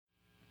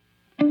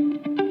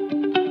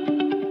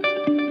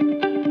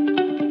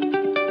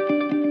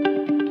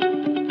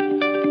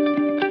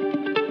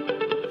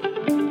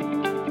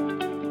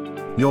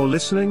You're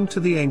listening to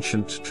The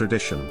Ancient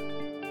Tradition,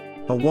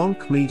 a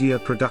Wonk Media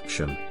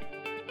production.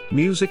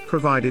 Music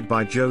provided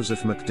by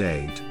Joseph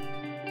McDade.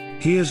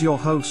 Here's your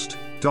host,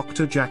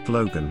 Dr. Jack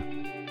Logan.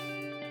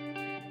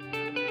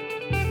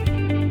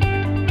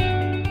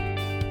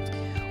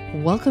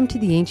 Welcome to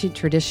The Ancient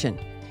Tradition.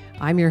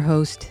 I'm your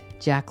host,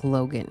 Jack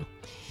Logan.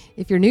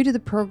 If you're new to the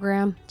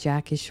program,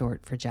 Jack is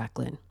short for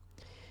Jacqueline.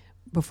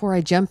 Before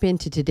I jump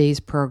into today's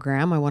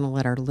program, I want to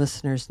let our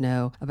listeners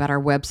know about our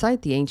website,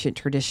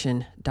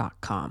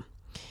 theancienttradition.com.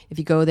 If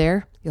you go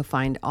there, you'll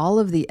find all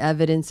of the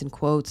evidence and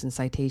quotes and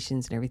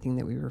citations and everything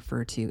that we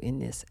refer to in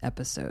this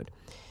episode.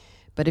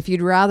 But if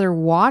you'd rather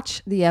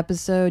watch the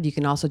episode, you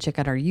can also check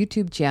out our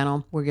YouTube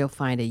channel where you'll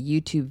find a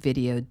YouTube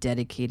video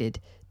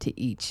dedicated to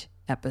each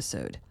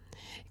episode.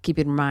 Keep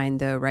in mind,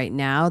 though, right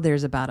now,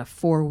 there's about a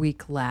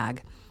 4-week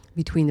lag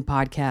between the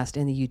podcast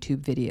and the YouTube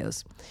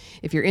videos.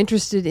 If you're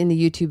interested in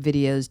the YouTube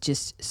videos,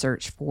 just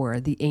search for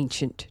The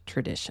Ancient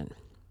Tradition.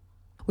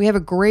 We have a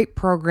great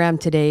program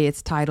today.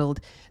 It's titled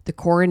The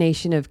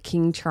Coronation of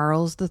King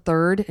Charles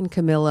III and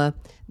Camilla,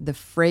 the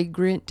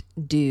Fragrant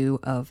Dew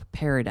of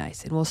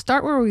Paradise. And we'll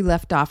start where we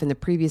left off in the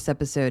previous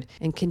episode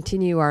and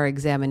continue our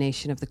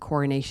examination of the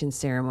coronation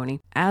ceremony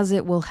as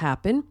it will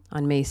happen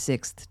on May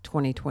 6th,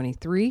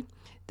 2023.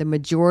 The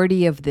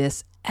majority of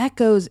this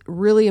echoes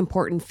really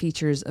important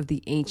features of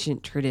the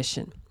ancient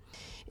tradition.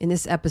 In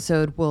this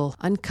episode, we'll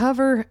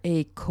uncover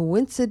a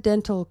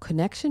coincidental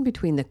connection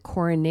between the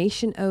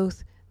coronation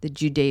oath, the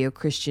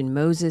Judeo-Christian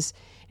Moses,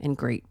 and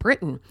Great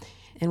Britain.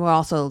 And we'll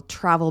also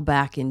travel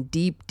back in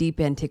deep, deep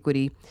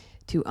antiquity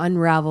to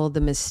unravel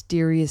the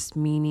mysterious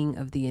meaning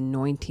of the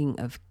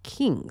anointing of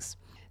kings.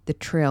 The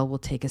trail will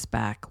take us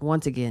back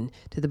once again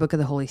to the Book of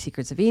the Holy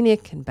Secrets of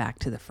Enoch and back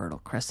to the Fertile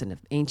Crescent of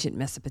ancient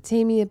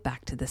Mesopotamia,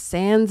 back to the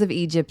sands of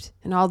Egypt,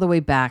 and all the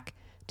way back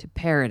to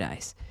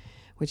paradise,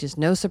 which is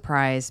no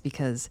surprise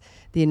because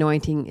the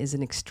anointing is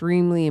an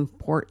extremely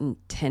important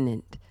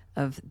tenet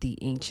of the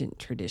ancient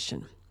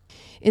tradition.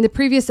 In the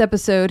previous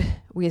episode,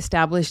 we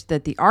established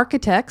that the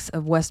architects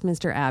of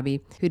Westminster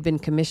Abbey, who'd been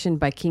commissioned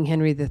by King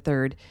Henry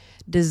III,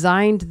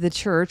 designed the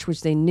church,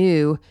 which they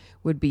knew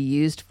would be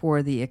used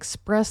for the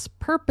express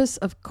purpose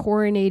of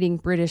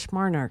coronating British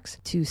monarchs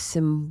to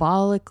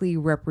symbolically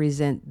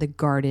represent the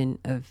Garden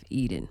of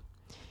Eden.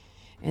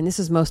 And this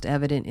is most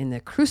evident in the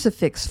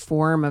crucifix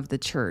form of the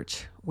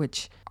church,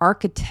 which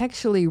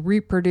architecturally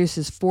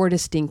reproduces 4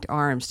 distinct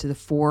arms to the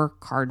 4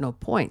 cardinal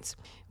points,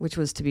 which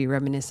was to be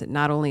reminiscent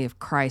not only of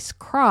Christ's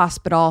cross,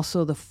 but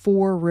also the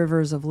 4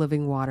 rivers of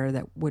living water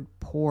that would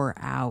pour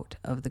out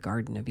of the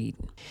Garden of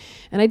Eden.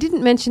 And I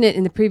didn't mention it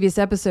in the previous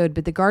episode,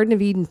 but the Garden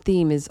of Eden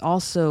theme is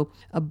also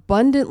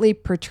abundantly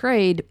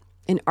portrayed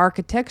in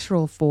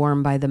architectural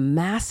form by the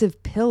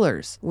massive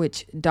pillars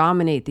which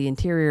dominate the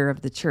interior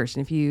of the church.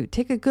 And if you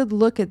take a good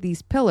look at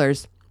these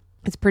pillars,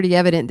 it's pretty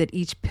evident that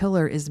each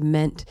pillar is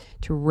meant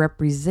to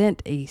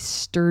represent a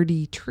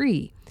sturdy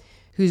tree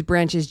whose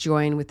branches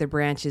join with the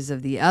branches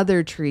of the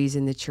other trees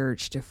in the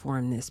church to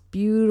form this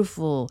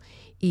beautiful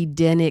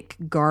Edenic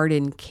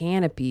garden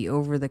canopy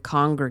over the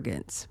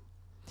congregants.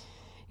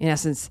 In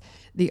essence,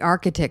 the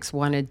architects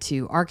wanted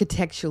to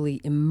architecturally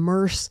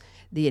immerse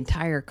the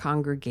entire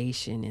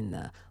congregation in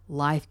the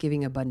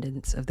life-giving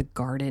abundance of the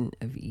Garden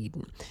of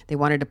Eden. They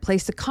wanted to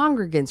place the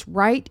congregants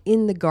right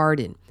in the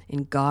garden,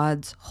 in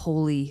God's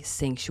holy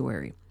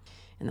sanctuary.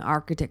 And the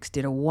architects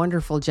did a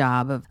wonderful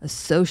job of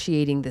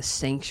associating the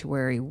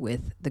sanctuary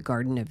with the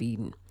Garden of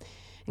Eden.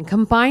 And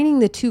combining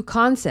the two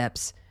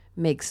concepts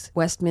makes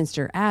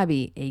Westminster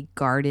Abbey a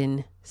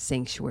garden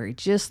sanctuary,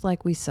 just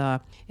like we saw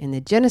in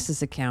the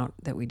Genesis account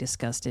that we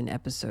discussed in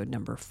episode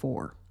number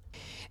 4.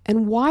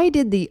 And why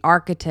did the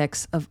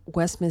architects of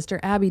Westminster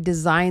Abbey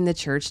design the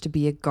church to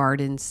be a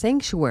garden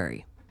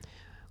sanctuary?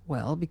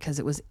 Well, because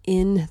it was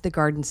in the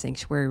garden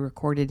sanctuary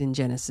recorded in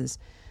Genesis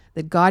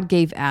that God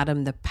gave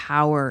Adam the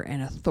power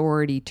and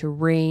authority to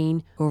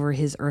reign over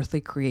his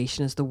earthly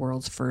creation as the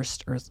world's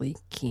first earthly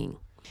king.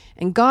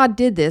 And God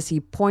did this. He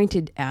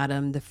appointed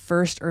Adam the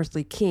first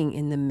earthly king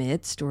in the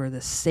midst, or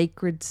the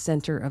sacred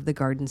center of the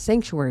garden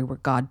sanctuary where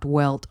God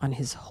dwelt on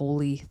his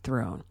holy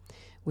throne,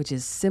 which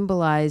is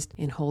symbolized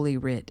in Holy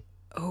Writ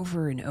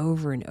over and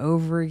over and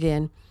over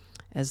again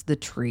as the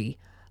tree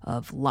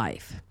of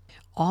life.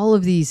 All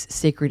of these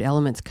sacred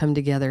elements come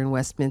together in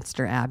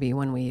Westminster Abbey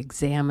when we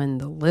examine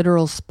the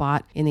literal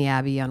spot in the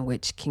abbey on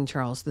which King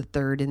Charles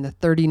III and the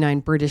 39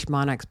 British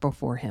monarchs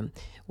before him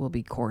will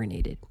be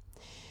coronated.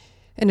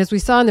 And as we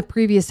saw in the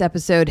previous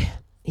episode,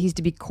 he's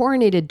to be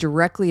coronated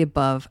directly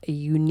above a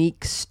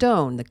unique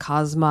stone, the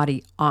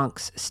Cosmati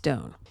Onyx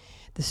stone,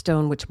 the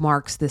stone which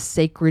marks the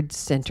sacred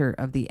center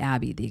of the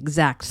abbey, the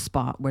exact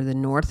spot where the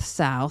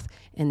north-south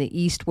and the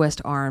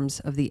east-west arms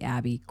of the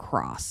abbey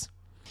cross.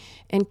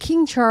 And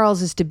King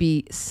Charles is to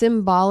be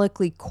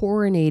symbolically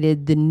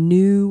coronated the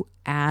new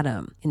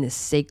Adam in the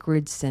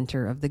sacred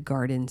center of the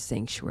garden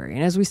sanctuary.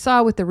 And as we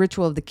saw with the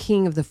ritual of the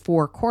King of the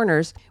Four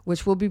Corners,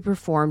 which will be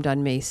performed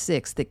on May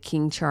 6th, that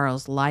King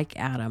Charles, like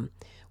Adam,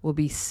 will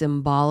be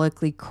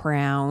symbolically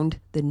crowned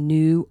the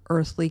new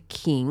earthly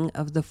king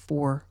of the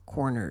four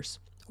corners,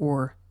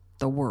 or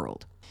the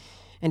world.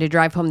 And to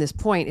drive home this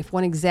point, if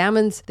one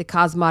examines the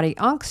Cosmati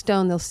Ankh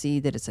stone, they'll see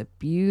that it's a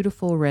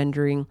beautiful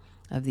rendering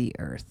of the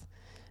earth.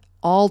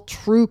 All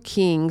true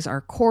kings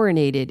are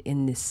coronated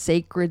in the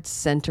sacred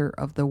center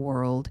of the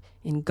world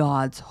in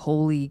God's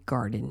holy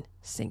garden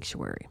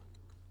sanctuary.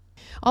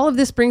 All of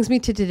this brings me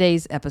to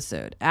today's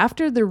episode.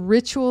 After the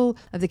ritual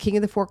of the King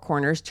of the Four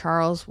Corners,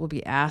 Charles will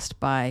be asked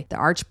by the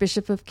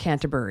Archbishop of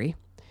Canterbury,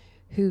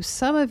 who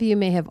some of you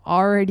may have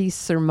already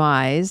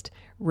surmised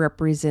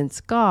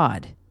represents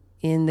God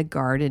in the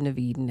Garden of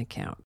Eden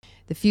account.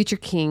 The future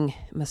king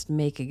must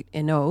make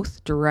an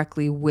oath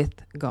directly with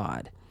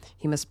God.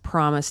 He must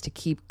promise to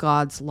keep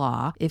God's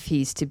law if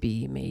he's to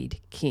be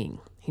made king.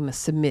 He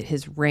must submit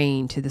his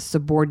reign to the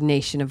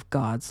subordination of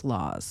God's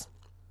laws.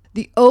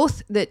 The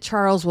oath that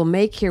Charles will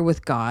make here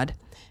with God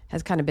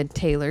has kind of been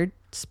tailored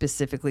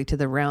specifically to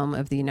the realm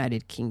of the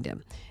United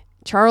Kingdom.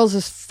 Charles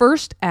is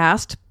first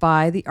asked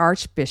by the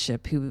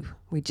Archbishop, who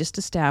we just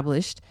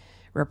established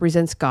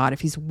represents God,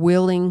 if he's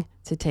willing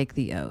to take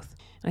the oath.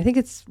 And I think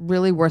it's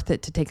really worth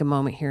it to take a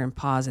moment here and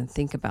pause and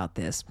think about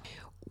this.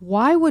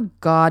 Why would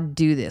God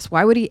do this?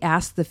 Why would he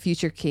ask the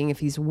future king if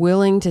he's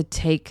willing to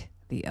take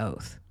the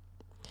oath?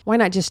 Why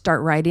not just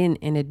start right in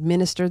and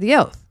administer the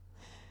oath?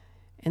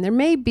 And there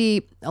may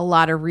be a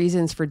lot of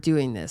reasons for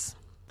doing this.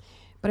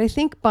 But I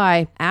think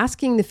by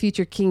asking the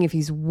future king if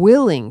he's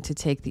willing to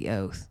take the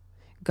oath,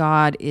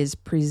 God is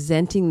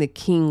presenting the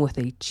king with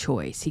a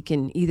choice. He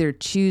can either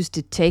choose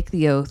to take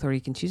the oath or he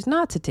can choose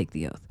not to take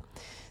the oath.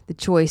 The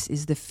choice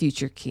is the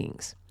future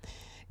king's.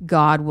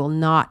 God will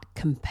not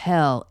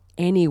compel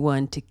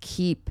anyone to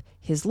keep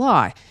his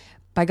law.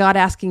 By God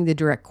asking the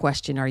direct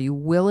question, are you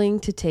willing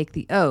to take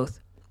the oath?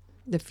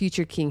 The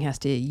future king has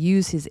to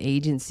use his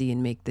agency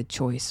and make the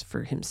choice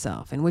for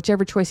himself. And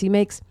whichever choice he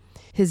makes,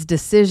 his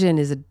decision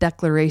is a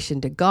declaration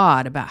to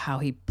God about how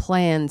he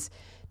plans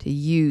to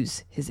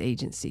use his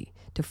agency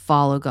to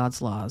follow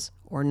God's laws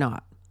or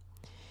not.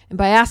 And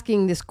by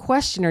asking this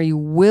question, are you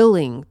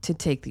willing to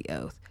take the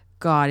oath?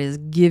 God is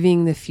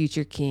giving the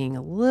future king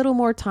a little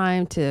more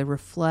time to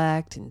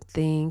reflect and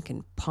think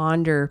and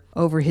ponder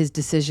over his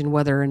decision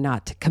whether or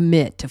not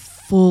to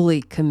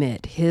fully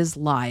commit his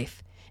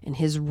life and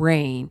his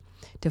reign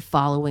to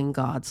following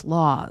God's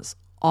laws,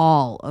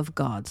 all of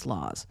God's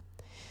laws.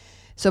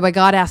 So by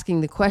God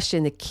asking the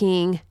question, the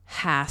king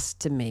has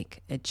to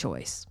make a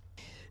choice.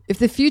 If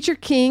the future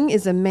king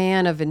is a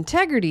man of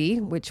integrity,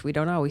 which we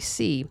don't always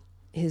see,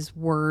 his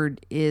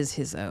word is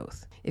his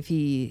oath. If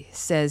he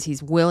says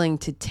he's willing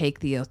to take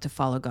the oath to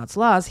follow God's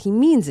laws, he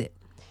means it.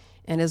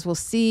 And as we'll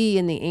see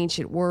in the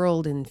ancient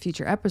world in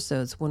future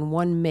episodes, when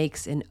one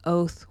makes an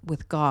oath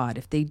with God,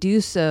 if they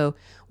do so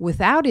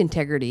without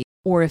integrity,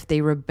 or if they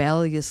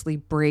rebelliously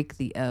break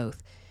the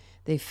oath,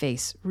 they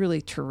face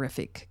really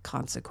terrific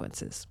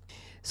consequences.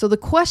 So the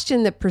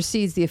question that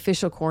precedes the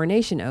official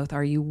coronation oath,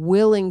 are you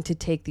willing to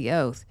take the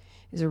oath,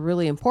 is a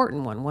really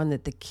important one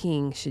that the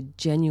king should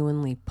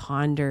genuinely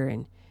ponder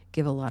and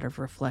give a lot of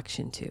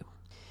reflection to.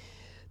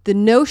 The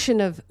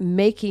notion of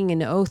making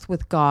an oath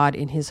with God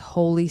in his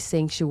holy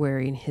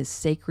sanctuary, in his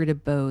sacred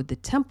abode, the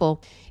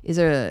temple, is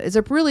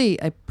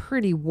a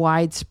pretty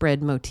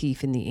widespread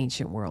motif in the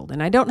ancient world.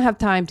 And I don't have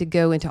time to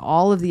go into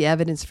all of the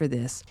evidence for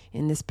this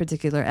in this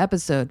particular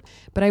episode,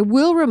 but I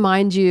will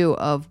remind you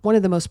of one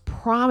of the most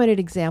prominent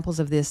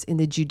examples of this in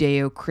the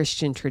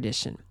Judeo-Christian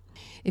tradition.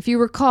 If you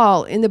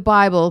recall, in the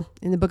Bible,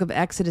 in the book of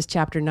Exodus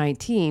chapter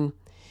 19,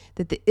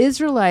 that the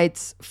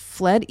Israelites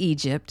fled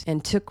Egypt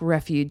and took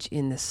refuge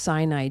in the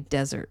Sinai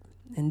desert.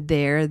 And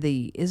there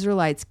the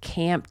Israelites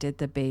camped at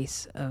the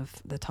base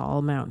of the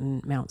tall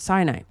mountain, Mount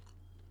Sinai.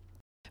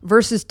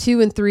 Verses 2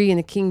 and 3 in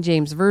the King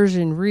James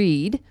Version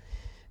read,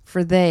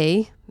 "For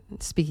they,"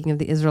 speaking of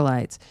the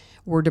Israelites,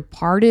 "were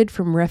departed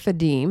from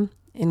Rephidim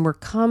and were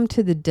come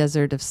to the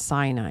desert of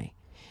Sinai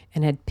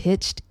and had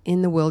pitched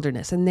in the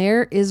wilderness. And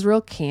there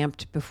Israel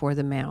camped before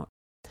the mount.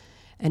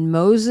 And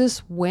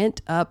Moses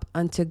went up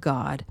unto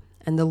God,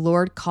 and the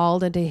Lord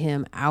called unto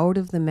him out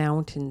of the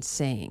mountain,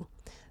 saying,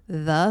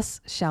 Thus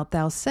shalt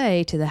thou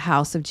say to the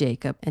house of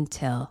Jacob, and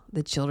tell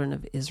the children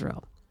of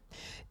Israel."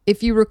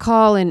 If you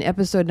recall in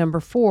episode number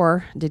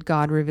 4, Did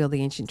God Reveal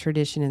the Ancient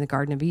Tradition in the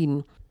Garden of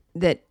Eden,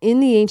 that in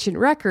the ancient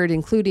record,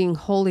 including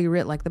Holy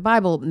Writ like the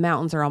Bible,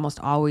 mountains are almost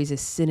always a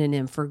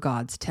synonym for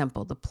God's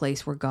temple, the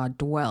place where God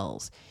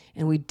dwells.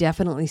 And we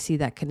definitely see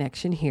that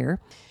connection here.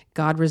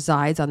 God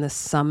resides on the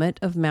summit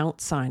of Mount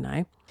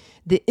Sinai.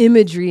 The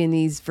imagery in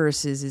these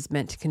verses is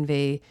meant to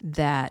convey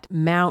that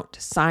Mount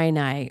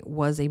Sinai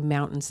was a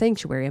mountain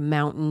sanctuary, a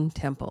mountain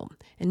temple.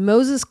 And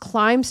Moses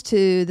climbs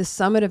to the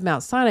summit of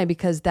Mount Sinai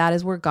because that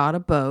is where God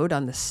abode,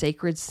 on the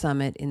sacred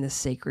summit in the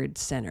sacred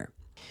center.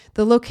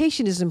 The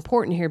location is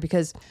important here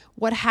because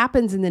what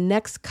happens in the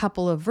next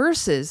couple of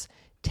verses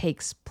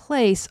takes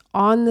place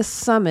on the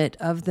summit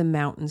of the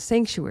mountain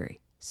sanctuary.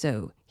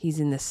 So he's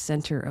in the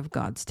center of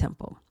God's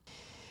temple.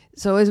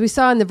 So as we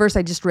saw in the verse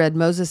I just read,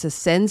 Moses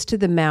ascends to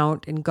the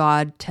mount and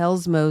God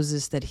tells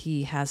Moses that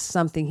he has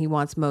something he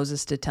wants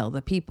Moses to tell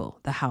the people,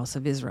 the house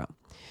of Israel.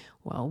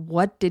 Well,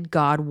 what did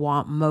God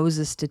want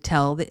Moses to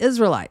tell the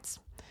Israelites?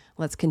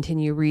 Let's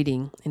continue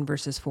reading in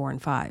verses 4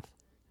 and 5.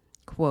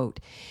 Quote,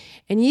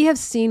 "And ye have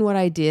seen what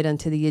I did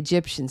unto the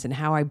Egyptians, and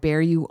how I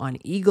bare you on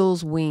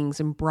eagle's wings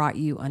and brought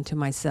you unto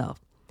myself.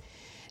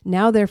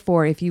 Now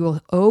therefore, if you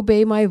will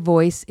obey my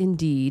voice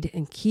indeed,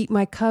 and keep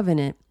my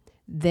covenant,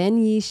 then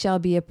ye shall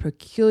be a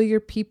peculiar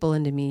people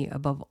unto me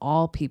above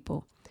all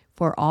people,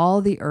 for all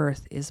the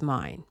earth is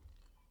mine."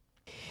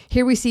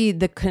 Here we see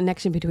the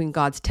connection between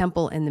God's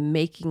temple and the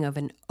making of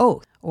an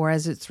oath, or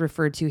as it's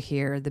referred to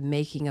here, the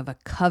making of a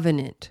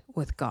covenant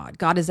with God.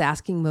 God is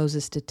asking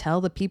Moses to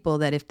tell the people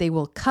that if they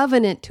will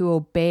covenant to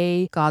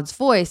obey God's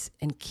voice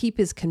and keep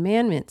his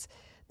commandments,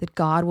 that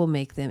God will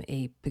make them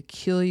a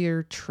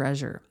peculiar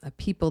treasure, a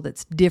people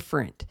that's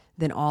different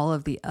than all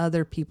of the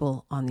other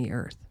people on the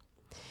earth.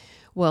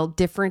 Well,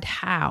 different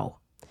how?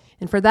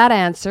 And for that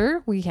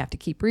answer, we have to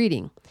keep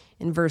reading.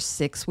 In verse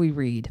 6, we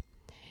read,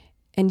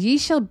 "And ye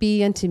shall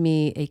be unto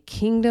me a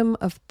kingdom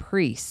of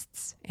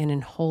priests and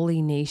an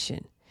holy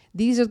nation.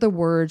 These are the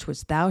words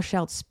which thou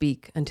shalt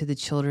speak unto the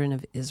children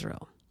of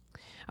Israel."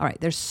 All right,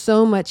 there's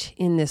so much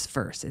in this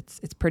verse.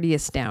 It's pretty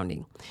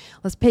astounding.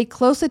 Let's pay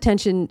close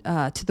attention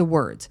to the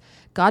words.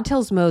 God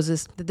tells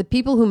Moses that the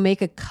people who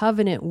make a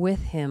covenant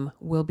with him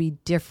will be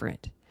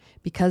different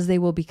because they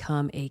will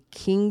become a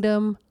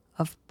kingdom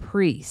of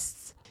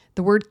priests.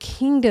 The word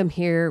kingdom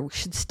here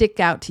should stick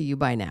out to you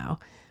by now.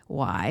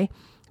 Why?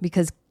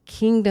 Because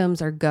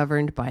kingdoms are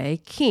governed by a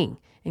king.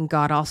 And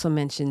God also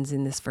mentions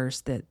in this verse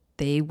that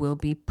they will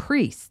be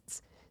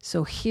priests.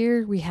 So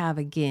here we have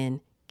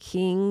again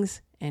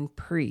kings and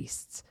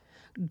priests.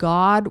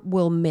 God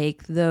will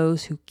make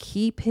those who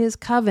keep his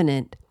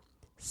covenant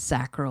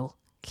sacral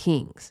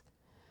kings.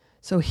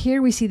 So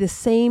here we see the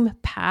same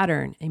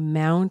pattern, a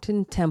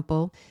mountain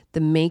temple,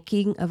 the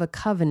making of a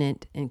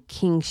covenant, and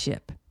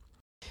kingship.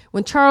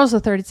 When Charles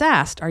III is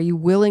asked, "Are you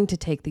willing to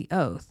take the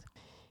oath?"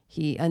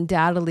 he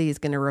undoubtedly is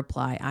going to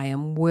reply, "I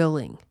am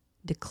willing,"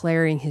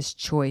 declaring his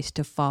choice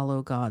to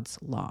follow God's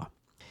law.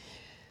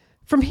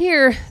 From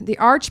here, the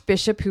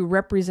archbishop who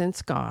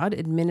represents God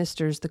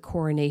administers the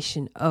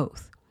coronation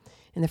oath.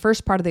 In the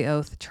first part of the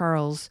oath,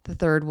 Charles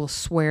III will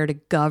swear to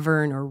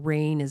govern or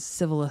reign as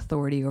civil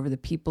authority over the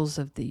peoples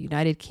of the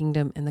United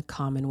Kingdom and the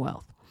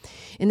Commonwealth.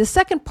 In the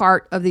second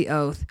part of the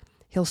oath,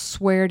 he'll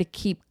swear to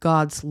keep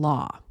God's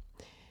law.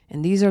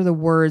 And these are the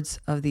words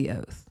of the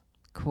oath.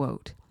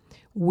 Quote,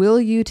 "Will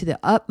you to the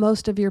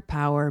utmost of your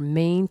power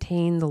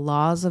maintain the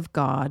laws of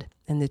God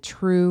and the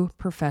true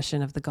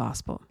profession of the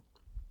gospel?"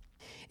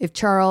 If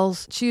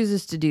Charles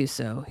chooses to do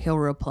so, he'll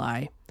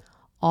reply,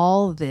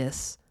 "All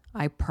this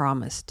I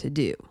promise to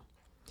do."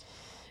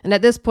 And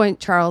at this point,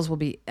 Charles will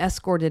be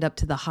escorted up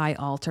to the high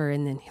altar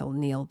and then he'll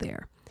kneel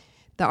there.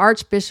 The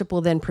archbishop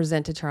will then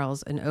present to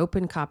Charles an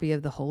open copy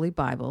of the Holy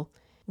Bible,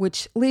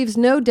 which leaves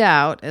no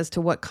doubt as to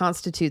what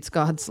constitutes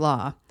God's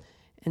law.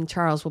 And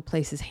Charles will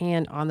place his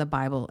hand on the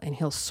Bible and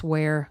he'll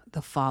swear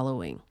the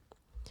following.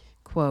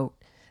 Quote,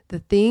 "The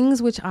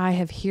things which I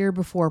have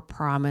herebefore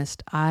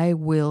promised, I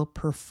will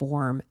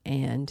perform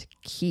and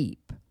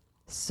keep.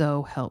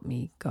 So help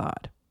me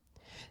God."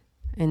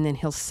 And then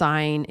he'll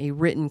sign a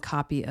written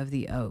copy of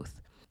the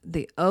oath.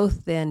 The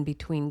oath then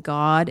between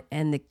God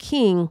and the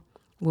king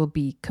will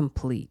be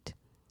complete.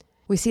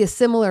 We see a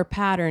similar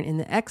pattern in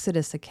the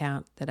Exodus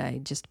account that I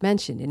just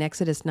mentioned. In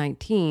Exodus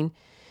 19,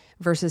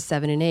 verses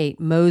 7 and 8,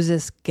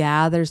 Moses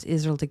gathers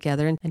Israel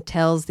together and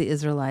tells the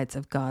Israelites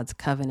of God's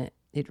covenant.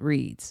 It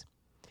reads,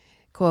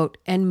 quote,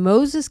 "And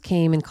Moses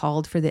came and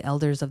called for the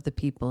elders of the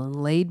people and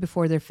laid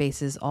before their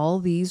faces all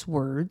these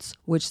words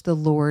which the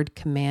Lord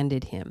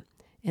commanded him.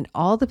 And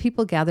all the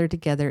people gathered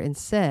together and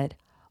said,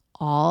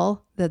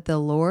 All that the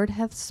Lord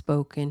hath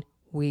spoken,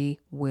 we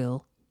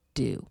will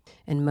do.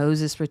 And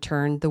Moses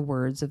returned the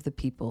words of the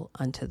people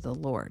unto the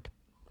Lord."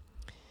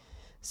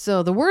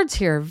 So the words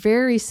here are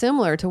very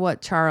similar to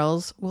what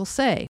Charles will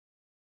say.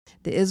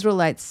 The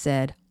Israelites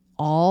said,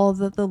 "All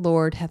that the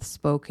Lord hath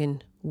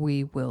spoken,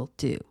 we will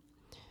do."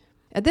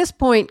 At this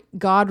point,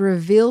 God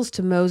reveals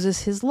to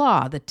Moses his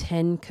law, the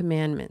 10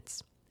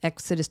 Commandments.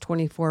 Exodus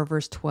 24,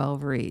 verse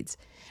 12 reads,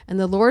 "And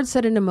the Lord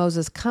said unto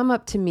Moses, Come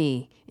up to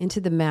me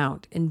into the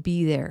mount, and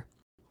be there.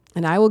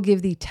 And I will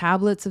give thee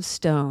tablets of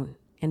stone,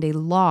 and a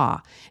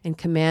law and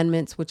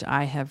commandments which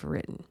I have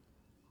written."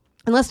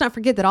 And let's not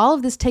forget that all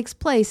of this takes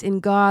place in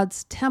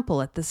God's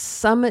temple at the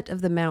summit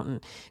of the mountain.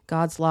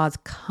 God's laws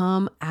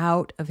come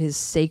out of his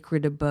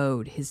sacred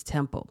abode, his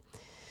temple.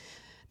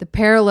 The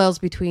parallels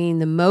between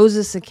the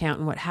Moses account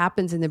and what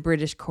happens in the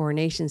British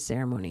coronation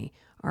ceremony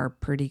are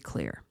pretty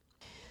clear.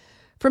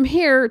 From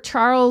here,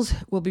 Charles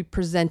will be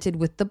presented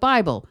with the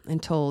Bible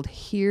and told,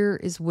 "Here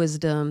is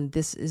wisdom,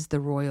 this is the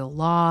royal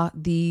law,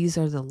 these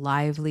are the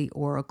lively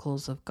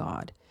oracles of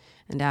God."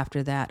 And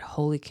after that,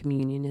 Holy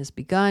Communion is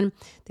begun.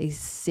 They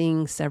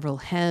sing several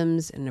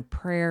hymns and a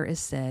prayer is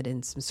said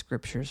and some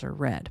scriptures are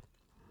read.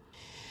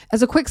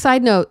 As a quick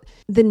side note,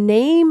 the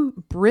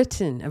name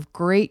Britain of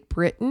Great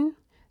Britain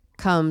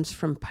comes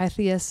from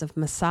Pythias of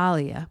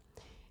Massalia,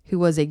 who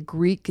was a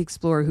Greek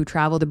explorer who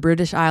traveled the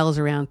British Isles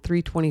around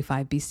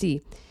 325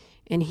 BC.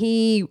 And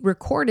he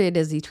recorded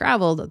as he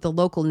traveled the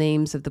local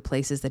names of the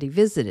places that he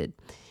visited.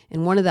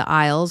 And one of the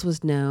isles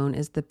was known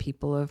as the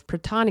people of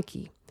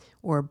Britannici,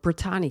 or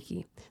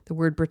Britannici. The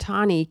word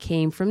Britanni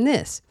came from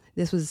this.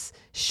 This was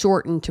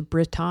shortened to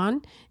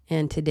Briton,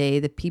 and today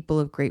the people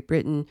of Great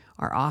Britain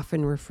are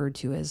often referred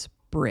to as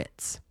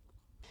Brits.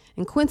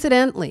 And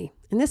coincidentally,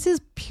 and this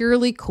is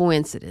purely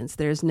coincidence,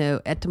 there's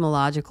no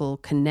etymological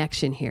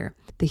connection here,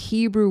 the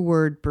Hebrew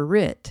word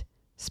Berit,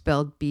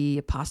 spelled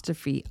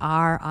B''RIT,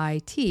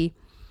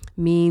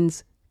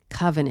 means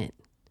covenant.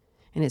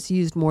 And it's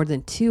used more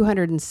than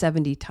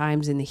 270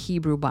 times in the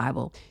Hebrew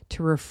Bible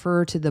to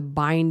refer to the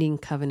binding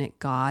covenant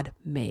God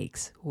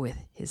makes with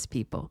his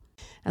people,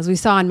 as we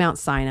saw on Mount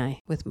Sinai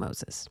with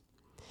Moses.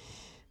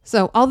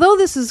 So, although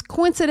this is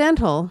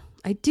coincidental,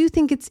 I do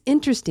think it's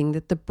interesting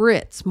that the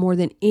Brits, more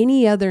than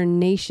any other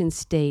nation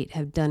state,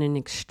 have done an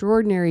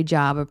extraordinary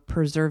job of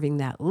preserving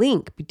that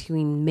link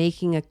between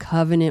making a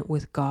covenant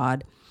with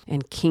God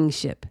and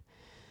kingship.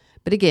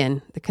 But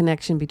again, the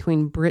connection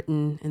between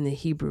Britain and the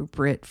Hebrew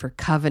Brit for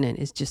covenant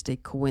is just a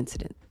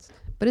coincidence.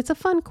 But it's a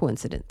fun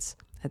coincidence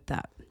at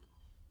that.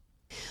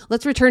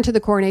 Let's return to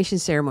the coronation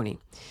ceremony.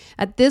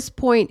 At this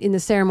point in the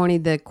ceremony,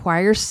 the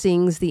choir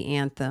sings the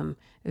anthem,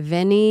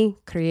 Veni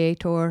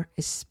Creator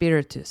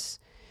Spiritus,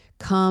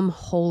 Come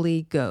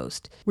Holy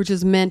Ghost, which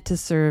is meant to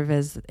serve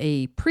as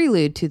a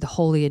prelude to the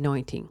holy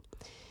anointing.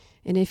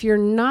 And if you're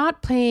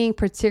not paying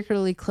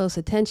particularly close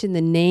attention,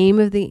 the name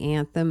of the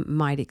anthem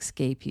might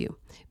escape you.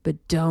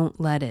 But don't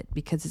let it,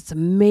 because it's a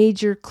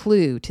major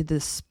clue to the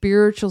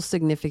spiritual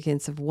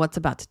significance of what's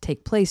about to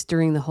take place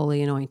during the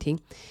holy anointing.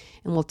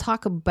 And we'll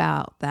talk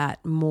about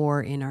that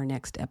more in our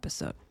next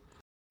episode.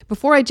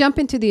 Before I jump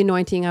into the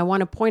anointing, I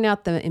want to point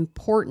out the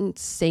important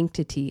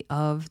sanctity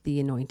of the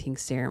anointing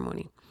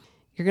ceremony.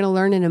 You're going to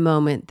learn in a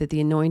moment that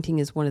the anointing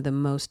is one of the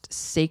most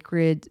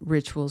sacred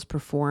rituals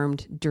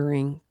performed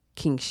during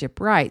kingship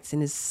rites,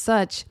 and as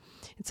such,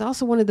 it's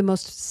also one of the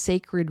most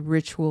sacred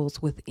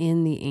rituals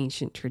within the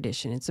ancient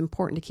tradition. It's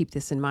important to keep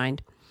this in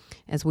mind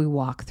as we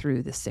walk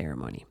through the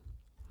ceremony.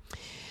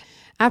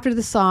 After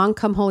the song,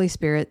 Come Holy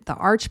Spirit, the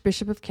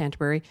Archbishop of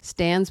Canterbury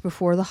stands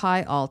before the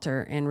high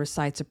altar and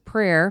recites a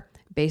prayer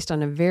based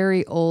on a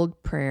very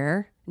old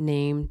prayer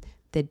named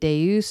the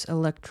Deus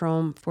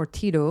Electrum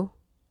Fortito,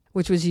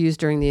 which was used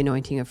during the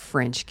anointing of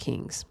French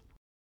kings.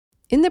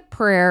 In the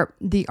prayer,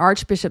 the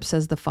Archbishop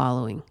says the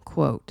following,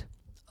 quote,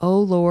 O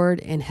Lord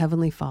and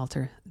Heavenly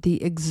Father,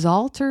 the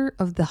exalter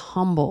of the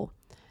humble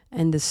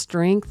and the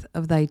strength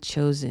of thy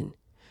chosen,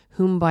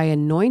 whom by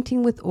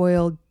anointing with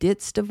oil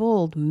didst of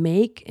old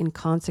make and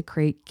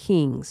consecrate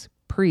kings,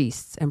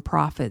 priests, and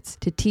prophets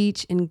to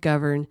teach and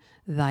govern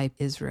thy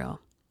Israel.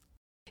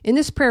 In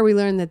this prayer, we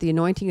learn that the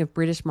anointing of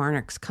British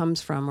monarchs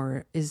comes from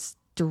or is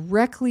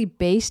directly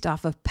based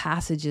off of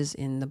passages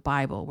in the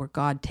Bible where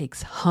God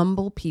takes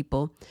humble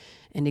people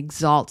and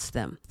exalts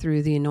them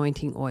through the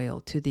anointing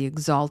oil to the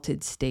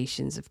exalted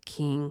stations of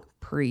king,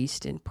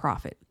 priest, and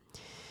prophet.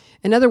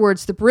 In other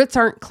words, the Brits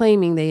aren't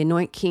claiming they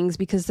anoint kings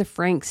because the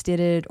Franks did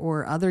it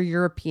or other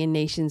European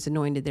nations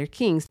anointed their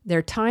kings.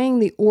 They're tying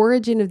the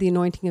origin of the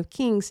anointing of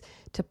kings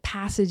to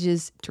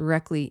passages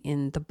directly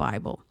in the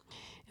Bible.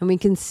 And we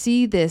can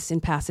see this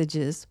in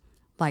passages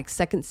like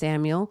 2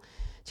 Samuel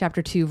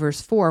chapter 2,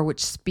 verse 4,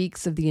 which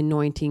speaks of the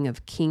anointing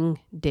of King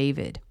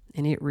David.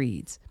 And it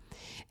reads,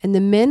 And the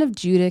men of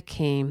Judah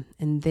came,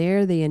 and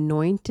there they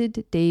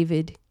anointed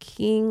David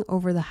king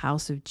over the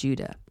house of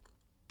Judah.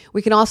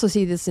 We can also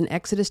see this in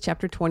Exodus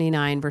chapter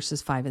 29,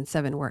 verses 5 and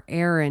 7, where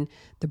Aaron,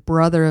 the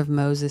brother of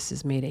Moses,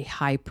 is made a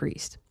high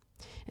priest.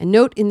 And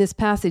note in this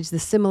passage the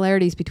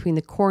similarities between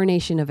the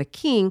coronation of a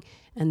king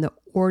and the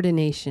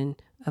ordination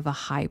of a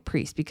high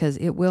priest, because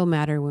it will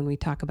matter when we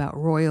talk about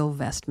royal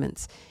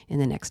vestments in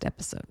the next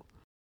episode.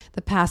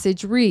 The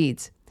passage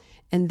reads,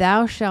 And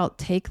thou shalt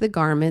take the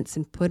garments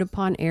and put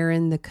upon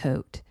Aaron the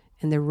coat,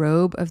 and the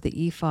robe of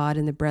the ephod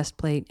and the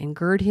breastplate, and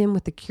gird him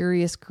with the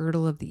curious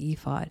girdle of the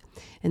ephod.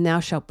 And thou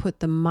shalt put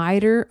the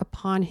mitre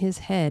upon his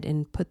head,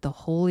 and put the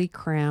holy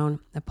crown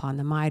upon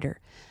the mitre.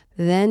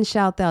 Then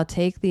shalt thou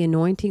take the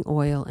anointing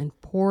oil, and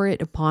pour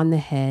it upon the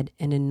head,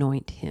 and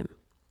anoint him.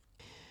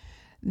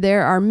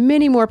 There are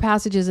many more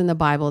passages in the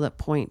Bible that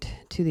point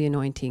to the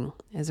anointing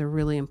as a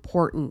really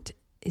important,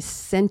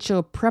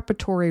 essential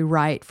preparatory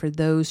rite for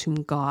those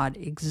whom God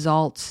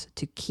exalts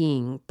to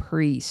king,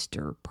 priest,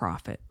 or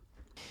prophet.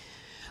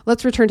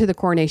 Let's return to the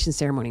coronation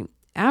ceremony.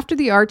 After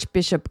the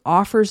Archbishop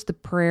offers the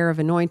prayer of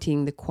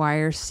anointing, the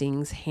choir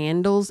sings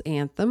Handel's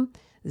anthem,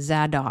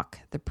 Zadok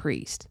the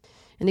priest.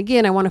 And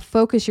again, I want to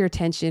focus your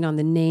attention on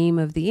the name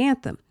of the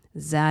anthem,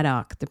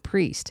 Zadok the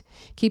priest.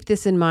 Keep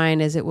this in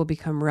mind as it will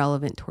become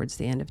relevant towards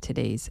the end of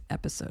today's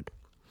episode.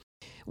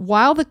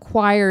 While the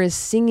choir is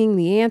singing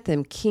the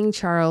anthem, King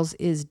Charles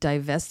is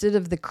divested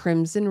of the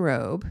crimson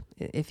robe,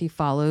 if he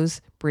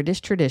follows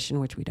British tradition,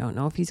 which we don't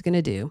know if he's going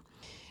to do,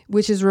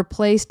 which is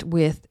replaced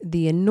with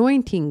the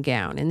anointing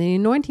gown. And the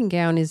anointing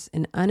gown is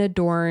an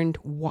unadorned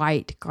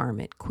white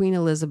garment. Queen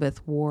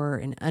Elizabeth wore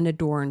an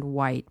unadorned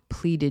white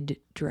pleated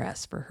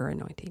dress for her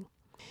anointing.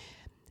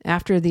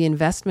 After the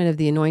investment of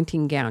the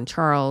anointing gown,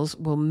 Charles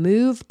will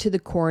move to the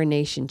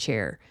coronation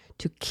chair,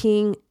 to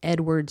King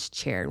Edward's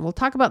chair. And we'll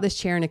talk about this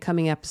chair in a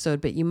coming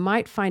episode, but you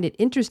might find it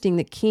interesting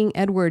that King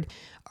Edward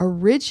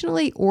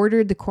originally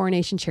ordered the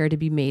coronation chair to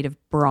be made of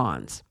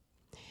bronze.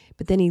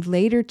 But then he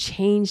later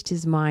changed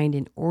his mind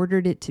and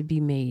ordered it to be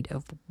made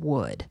of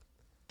wood.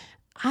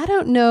 I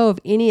don't know of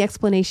any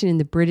explanation in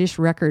the British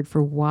record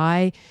for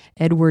why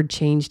Edward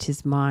changed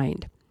his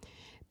mind.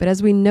 But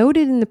as we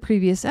noted in the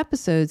previous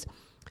episodes,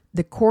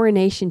 the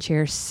coronation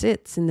chair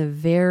sits in the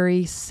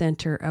very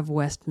center of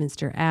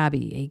Westminster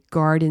Abbey, a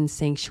garden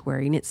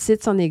sanctuary, and it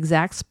sits on the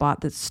exact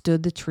spot that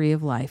stood the tree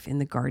of life in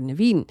the Garden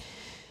of Eden.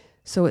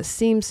 So it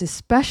seems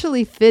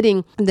especially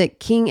fitting that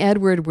King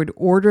Edward would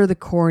order the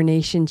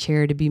coronation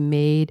chair to be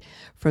made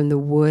from the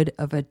wood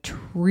of a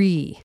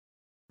tree.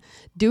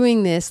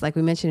 Doing this, like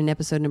we mentioned in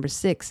episode number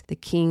 6, the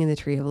king and the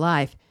tree of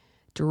life,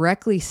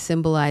 directly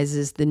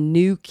symbolizes the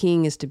new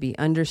king is to be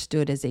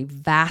understood as a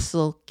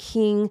vassal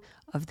king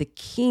of the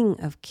King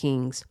of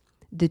Kings,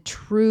 the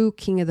true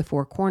King of the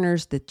Four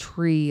Corners, the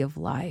tree of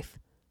life,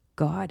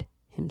 God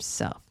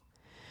himself.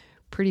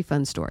 Pretty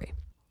fun story.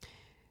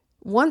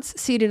 Once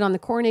seated on the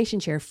coronation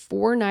chair,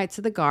 4 Knights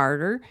of the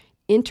Garter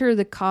enter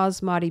the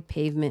Cosmati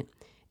pavement,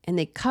 and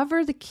they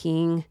cover the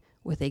king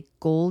with a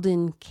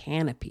golden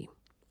canopy.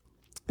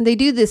 They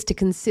do this to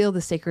conceal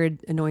the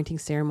sacred anointing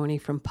ceremony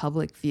from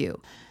public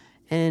view.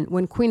 And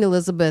when Queen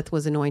Elizabeth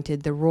was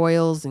anointed, the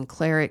royals and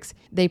clerics,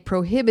 they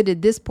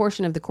prohibited this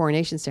portion of the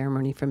coronation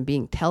ceremony from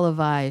being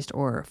televised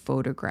or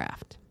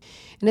photographed.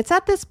 And it's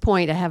at this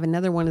point I have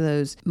another one of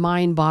those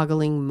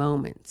mind-boggling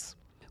moments.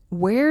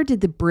 Where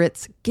did the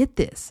Brits get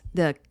this?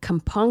 The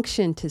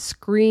compunction to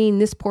screen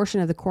this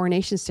portion of the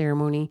coronation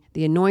ceremony,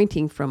 the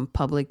anointing, from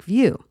public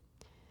view.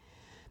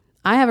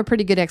 I have a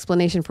pretty good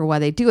explanation for why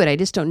they do it. I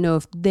just don't know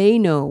if they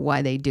know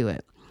why they do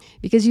it.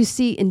 Because you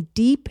see, in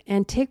deep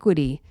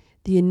antiquity,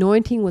 the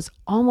anointing was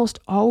almost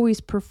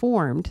always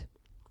performed,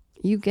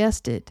 you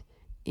guessed it,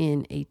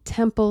 in a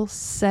temple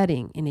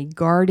setting, in a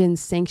garden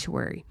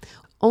sanctuary.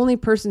 Only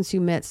persons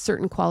who met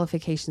certain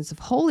qualifications of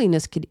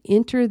holiness could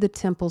enter the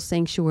temple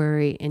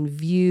sanctuary and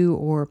view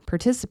or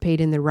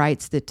participate in the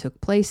rites that took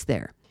place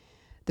there.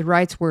 The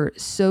rites were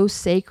so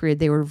sacred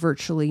they were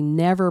virtually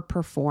never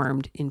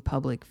performed in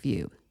public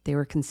view. They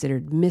were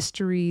considered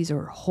mysteries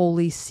or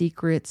holy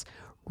secrets,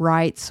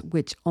 rites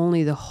which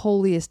only the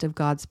holiest of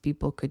God's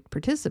people could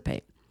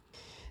participate.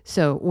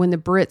 So when the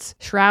Brits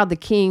shroud the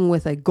king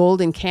with a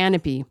golden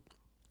canopy,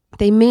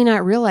 they may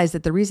not realize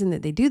that the reason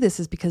that they do this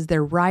is because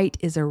their rite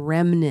is a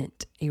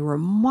remnant, a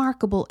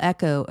remarkable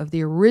echo of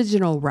the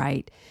original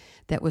rite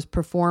that was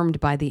performed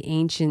by the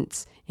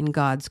ancients in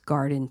God's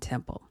garden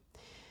temple.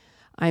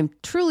 I'm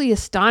truly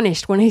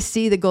astonished when I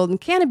see the golden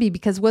canopy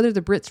because whether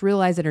the Brits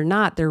realize it or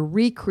not, they're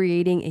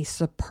recreating a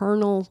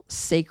supernal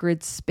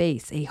sacred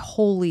space, a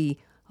holy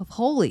of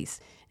holies.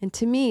 And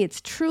to me,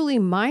 it's truly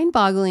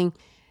mind-boggling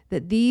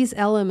that these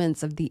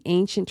elements of the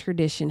ancient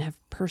tradition have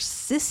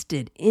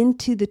persisted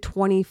into the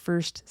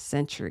 21st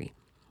century.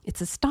 It's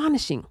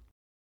astonishing.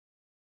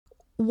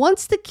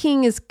 Once the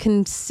king is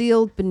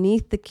concealed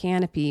beneath the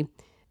canopy,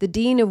 the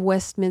Dean of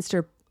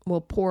Westminster will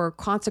pour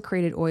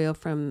consecrated oil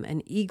from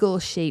an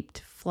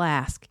eagle-shaped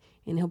flask,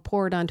 and he'll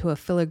pour it onto a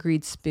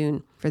filigreed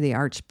spoon for the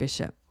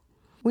archbishop.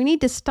 We need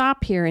to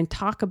stop here and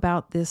talk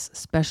about this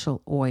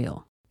special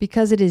oil,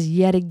 because it is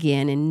yet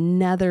again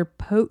another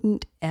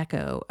potent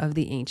echo of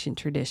the ancient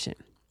tradition.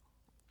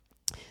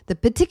 The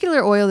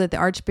particular oil that the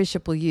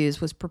archbishop will use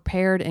was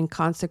prepared and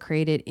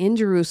consecrated in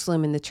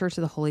Jerusalem in the Church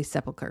of the Holy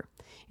Sepulchre,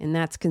 and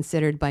that's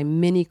considered by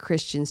many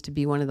Christians to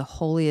be one of the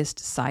holiest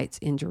sites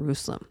in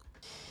Jerusalem.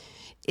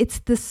 It's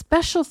the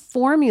special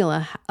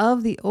formula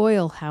of the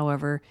oil,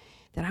 however,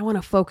 that I want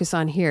to focus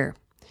on here.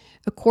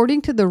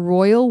 According to the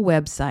royal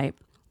website,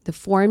 the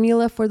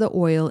formula for the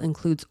oil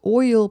includes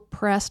oil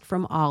pressed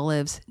from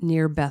olives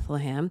near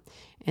Bethlehem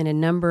and a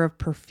number of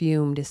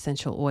perfumed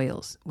essential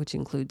oils, which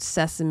include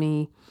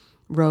sesame,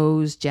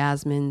 rose,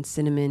 jasmine,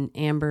 cinnamon,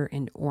 amber,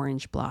 and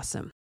orange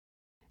blossom.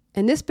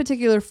 And this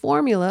particular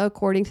formula,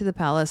 according to the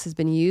palace, has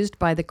been used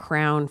by the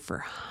crown for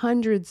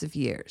hundreds of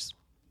years.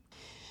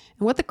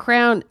 And what the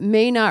crown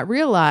may not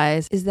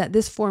realize is that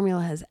this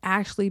formula has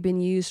actually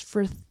been used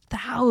for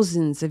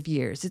thousands of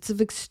years. It's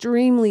of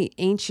extremely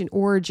ancient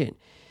origin,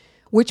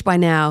 which by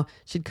now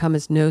should come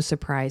as no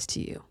surprise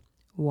to you.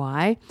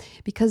 Why?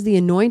 Because the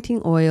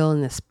anointing oil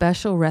and the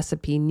special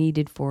recipe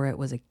needed for it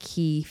was a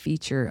key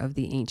feature of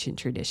the ancient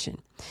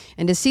tradition.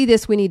 And to see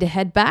this, we need to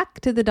head back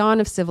to the dawn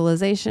of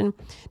civilization,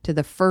 to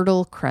the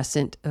Fertile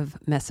Crescent of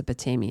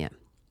Mesopotamia.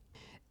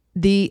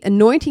 The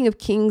anointing of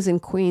kings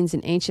and queens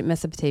in ancient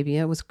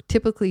Mesopotamia was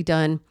typically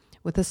done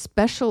with a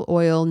special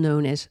oil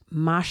known as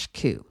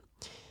mashku.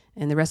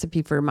 And the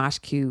recipe for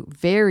mashku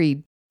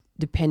varied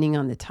depending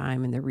on the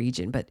time and the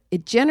region, but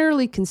it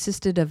generally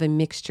consisted of a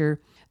mixture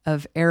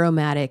of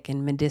aromatic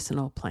and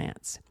medicinal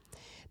plants.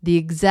 The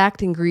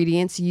exact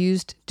ingredients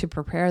used to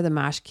prepare the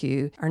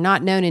mashku are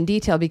not known in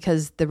detail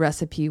because the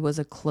recipe was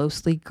a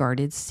closely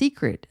guarded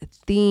secret, a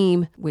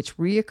theme which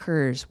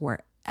reoccurs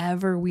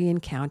wherever we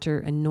encounter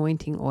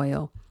anointing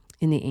oil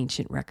in the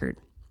ancient record.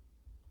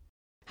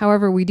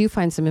 However, we do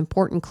find some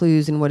important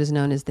clues in what is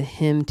known as the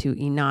hymn to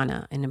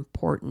Inanna, an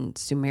important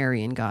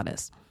Sumerian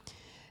goddess.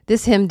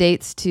 This hymn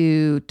dates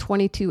to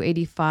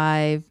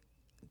 2285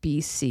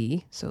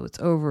 BC, so it's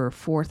over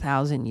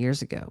 4,000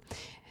 years ago.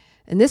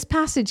 And this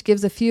passage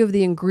gives a few of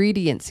the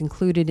ingredients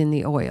included in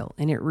the oil,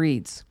 and it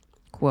reads,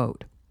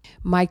 quote,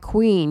 "My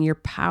queen, your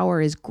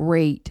power is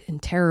great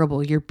and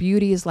terrible. Your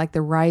beauty is like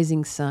the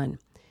rising sun.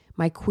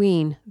 My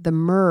queen, the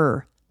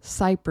myrrh,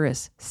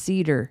 cypress,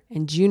 cedar,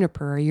 and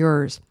juniper are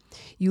yours.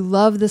 You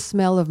love the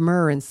smell of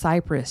myrrh and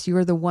cypress. You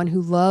are the one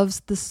who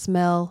loves the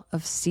smell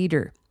of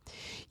cedar.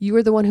 You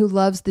are the one who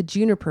loves the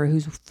juniper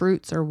whose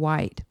fruits are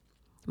white.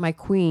 My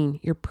queen,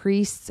 your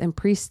priests and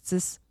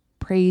priestesses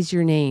praise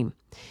your name.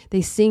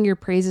 They sing your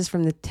praises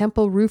from the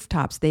temple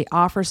rooftops. They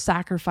offer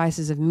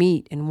sacrifices of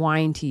meat and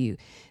wine to you.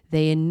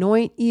 They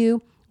anoint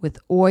you with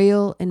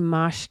oil and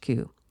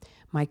mashku.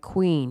 My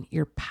queen,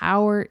 your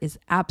power is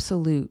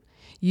absolute.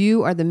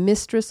 You are the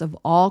mistress of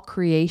all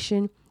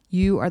creation.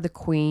 You are the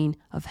queen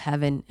of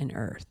heaven and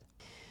earth."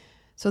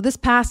 So this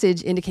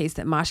passage indicates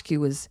that mashku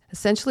was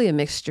essentially a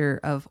mixture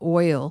of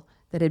oil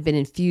that had been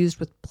infused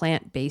with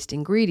plant-based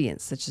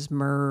ingredients such as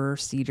myrrh,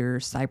 cedar,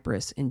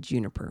 cypress, and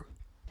juniper.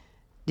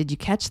 Did you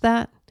catch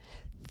that?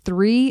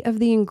 3 of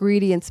the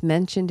ingredients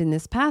mentioned in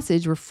this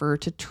passage refer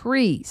to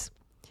trees.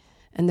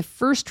 And the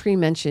first tree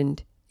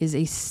mentioned is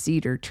a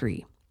cedar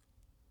tree.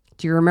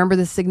 Do you remember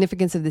the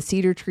significance of the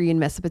cedar tree in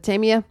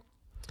Mesopotamia?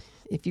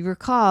 If you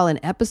recall, in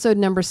episode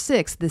number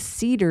 6, the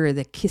cedar,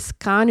 the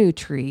Kiskanu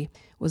tree,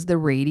 was the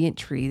radiant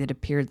tree that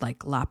appeared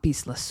like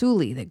lapis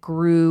lazuli that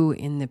grew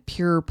in the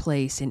pure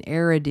place in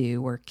Eridu,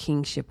 where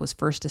kingship was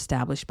first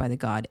established by the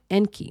god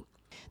Enki.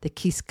 The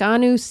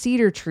Kiskanu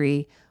cedar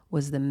tree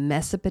was the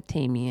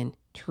Mesopotamian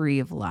tree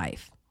of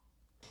life.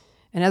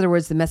 In other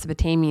words, the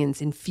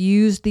Mesopotamians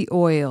infused the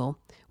oil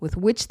with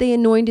which they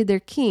anointed their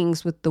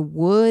kings with the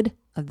wood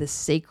of the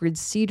sacred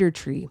cedar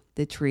tree,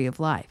 the tree of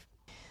life.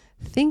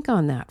 Think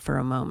on that for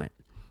a moment.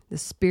 The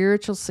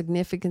spiritual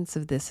significance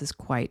of this is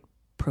quite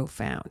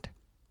profound.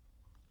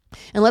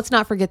 And let's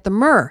not forget the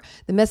myrrh.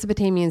 The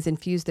Mesopotamians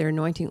infused their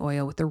anointing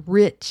oil with a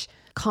rich,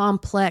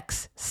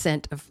 complex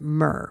scent of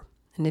myrrh.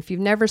 And if you've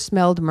never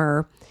smelled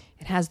myrrh,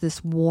 it has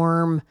this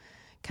warm,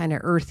 kind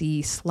of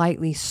earthy,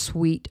 slightly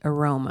sweet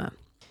aroma.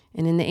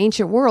 And in the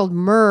ancient world,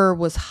 myrrh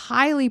was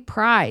highly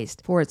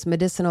prized for its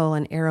medicinal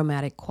and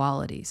aromatic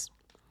qualities.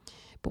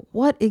 But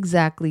what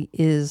exactly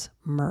is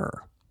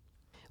myrrh?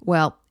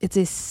 Well, it's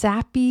a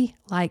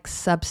sappy-like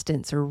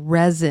substance or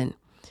resin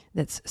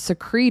that's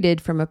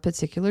secreted from a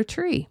particular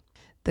tree,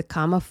 the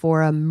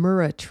Camophora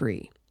myrrha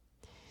tree.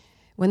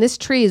 When this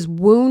tree is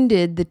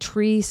wounded, the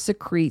tree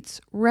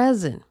secretes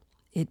resin.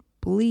 It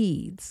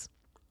bleeds.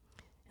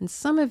 And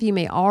some of you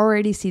may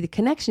already see the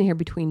connection here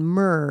between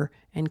myrrh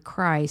and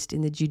Christ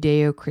in the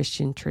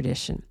Judeo-Christian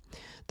tradition.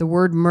 The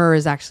word myrrh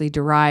is actually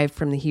derived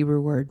from the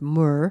Hebrew word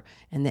mur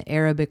and the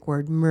Arabic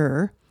word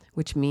myrrh,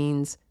 which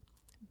means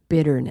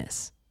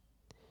bitterness.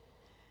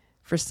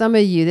 For some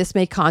of you, this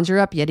may conjure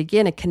up yet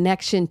again a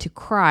connection to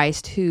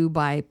Christ, who,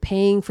 by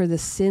paying for the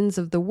sins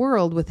of the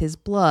world with his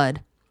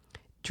blood,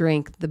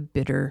 drank the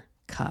bitter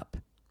cup.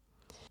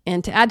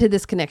 And to add to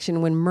this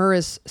connection, when myrrh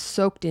is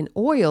soaked in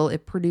oil,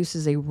 it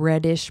produces a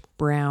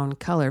reddish-brown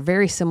color,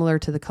 very similar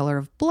to the color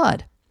of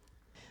blood.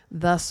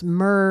 Thus,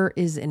 myrrh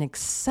is an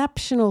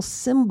exceptional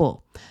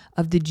symbol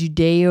of the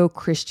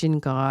Judeo-Christian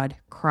God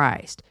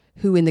Christ,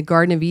 who in the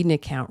Garden of Eden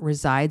account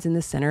resides in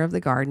the center of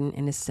the garden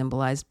and is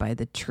symbolized by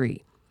the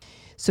tree.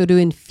 So to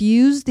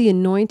infuse the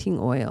anointing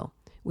oil,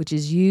 which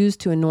is used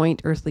to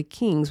anoint earthly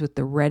kings with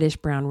the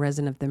reddish-brown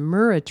resin of the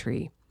myrrh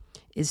tree,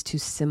 is to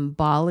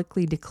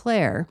symbolically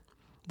declare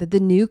that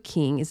the new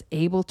king is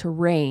able to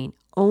reign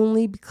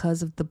only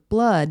because of the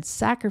blood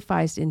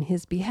sacrificed in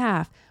his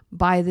behalf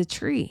by the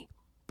tree,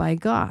 by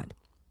God.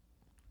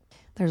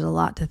 There's a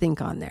lot to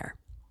think on there.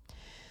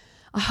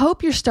 I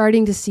hope you're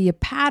starting to see a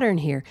pattern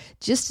here.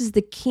 Just as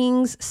the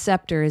king's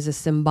scepter is a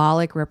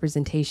symbolic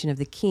representation of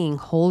the king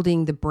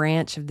holding the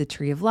branch of the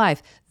tree of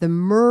life, the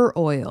myrrh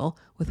oil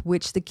with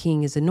which the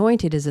king is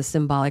anointed is a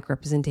symbolic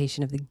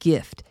representation of the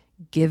gift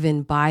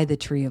given by the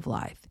tree of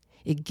life.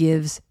 It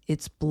gives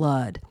its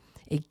blood,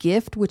 a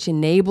gift which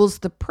enables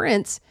the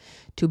prince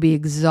to be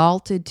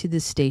exalted to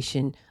the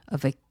station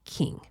of a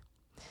king.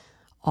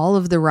 All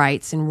of the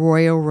rights and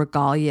royal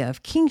regalia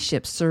of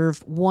kingship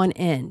serve one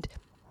end,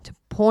 to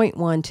point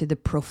one to the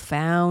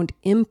profound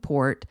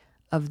import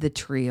of the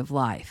tree of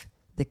life,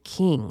 the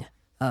King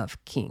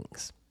of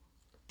Kings.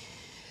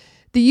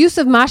 The use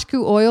of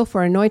mashku oil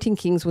for anointing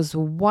kings was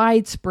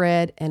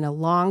widespread and a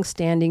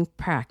long-standing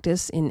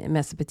practice in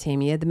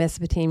Mesopotamia. The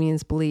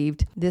Mesopotamians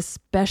believed this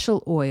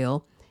special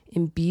oil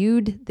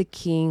imbued the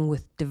king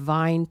with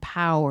divine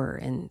power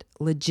and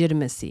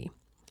legitimacy.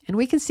 And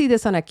we can see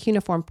this on a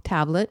cuneiform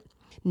tablet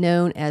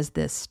known as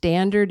the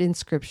standard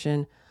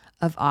inscription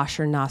of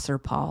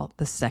Ashur-nasir-pal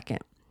II.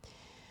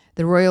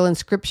 The royal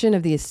inscription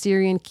of the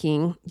Assyrian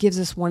king gives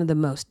us one of the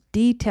most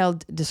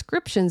detailed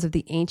descriptions of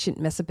the ancient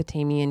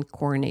Mesopotamian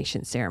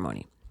coronation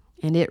ceremony.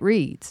 And it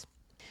reads,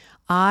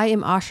 I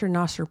am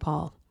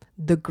Ashur-nasir-pal,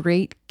 the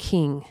great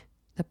king,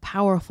 the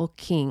powerful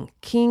king,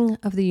 king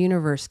of the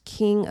universe,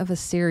 king of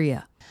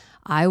Assyria.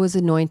 I was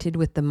anointed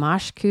with the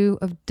mashku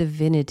of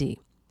divinity,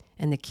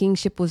 and the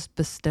kingship was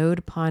bestowed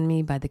upon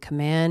me by the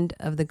command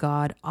of the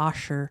god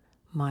Ashur,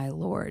 my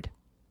lord.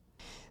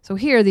 So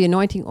here the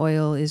anointing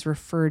oil is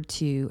referred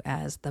to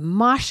as the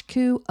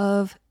mashku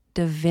of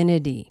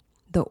divinity,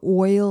 the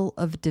oil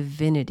of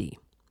divinity.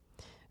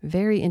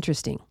 Very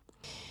interesting.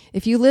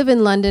 If you live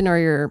in London or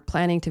you're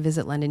planning to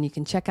visit London, you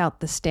can check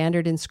out the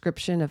standard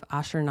inscription of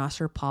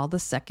Ashur-nasir-pal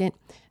II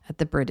at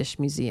the British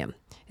Museum.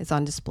 It's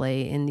on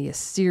display in the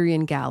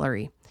Assyrian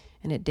Gallery,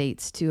 and it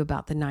dates to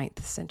about the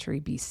 9th century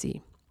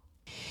BC.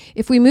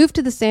 If we move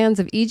to the sands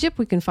of Egypt,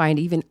 we can find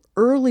even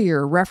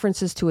earlier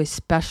references to a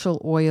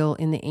special oil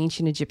in the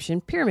ancient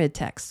Egyptian pyramid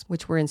texts,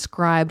 which were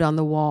inscribed on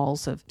the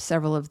walls of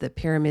several of the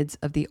pyramids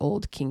of the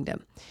Old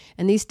Kingdom.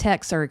 And these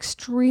texts are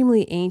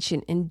extremely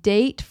ancient and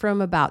date from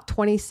about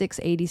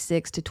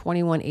 2686 to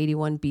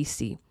 2181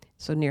 BC,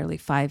 so nearly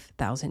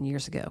 5,000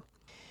 years ago.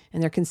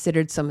 And they're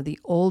considered some of the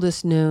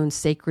oldest known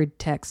sacred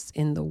texts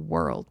in the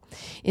world.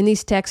 In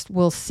these texts,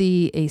 we'll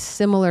see a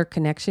similar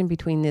connection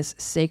between this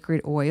sacred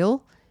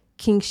oil,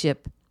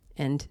 kingship,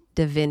 and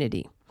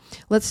divinity.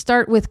 Let's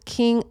start with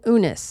King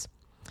Unas.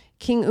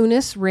 King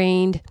Unas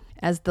reigned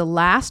as the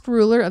last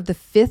ruler of the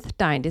 5th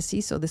dynasty,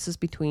 so this is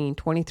between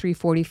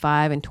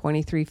 2345 and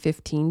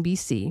 2315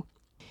 BC.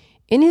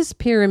 In his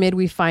pyramid,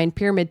 we find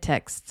pyramid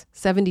texts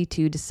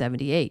 72 to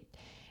 78,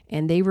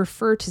 and they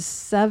refer to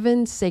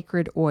 7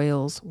 sacred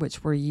oils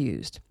which were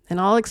used.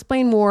 And I'll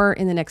explain more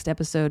in the next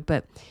episode,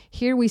 but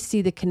here we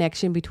see the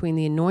connection between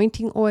the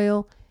anointing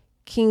oil,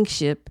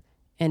 kingship,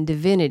 and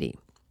divinity.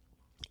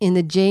 In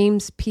the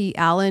James P.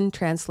 Allen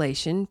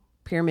translation,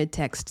 pyramid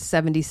text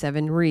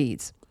 77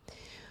 reads,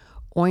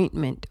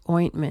 Ointment,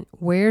 ointment,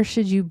 where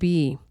should you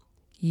be?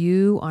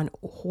 You on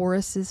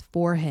Horus's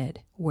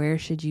forehead, where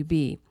should you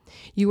be?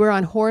 You are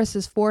on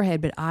Horus's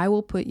forehead, but I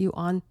will put you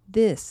on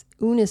this,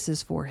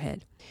 Unus's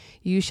forehead.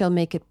 You shall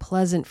make it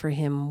pleasant for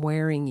him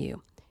wearing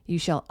you. You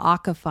shall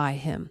occupy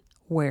him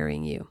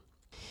wearing you.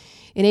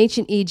 In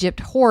ancient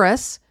Egypt,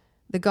 Horus,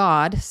 the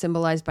god,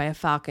 symbolized by a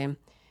falcon,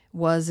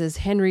 was, as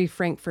Henry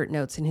Frankfurt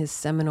notes in his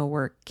seminal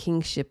work,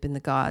 Kingship in the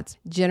Gods,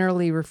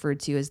 generally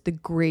referred to as the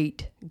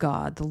great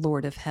God, the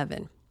Lord of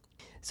Heaven.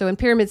 So in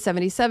Pyramid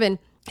 77,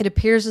 it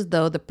appears as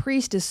though the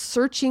priest is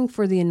searching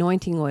for the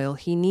anointing oil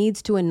he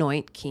needs to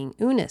anoint King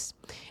Unas.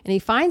 And he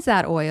finds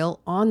that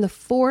oil on the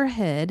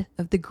forehead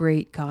of the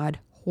great god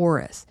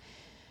Horus.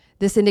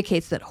 This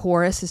indicates that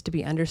Horus is to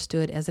be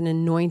understood as an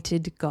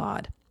anointed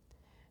god.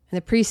 And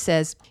the priest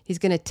says he's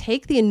going to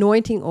take the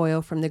anointing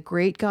oil from the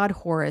great god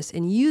Horus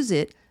and use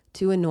it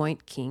to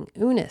anoint King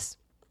Unas.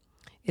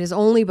 It is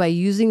only by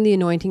using the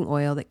anointing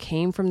oil that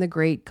came from the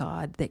great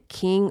god that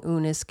King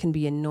Unas can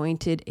be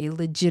anointed a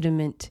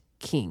legitimate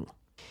king.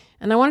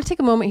 And I want to take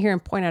a moment here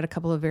and point out a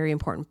couple of very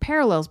important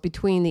parallels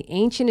between the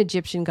ancient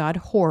Egyptian god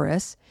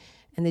Horus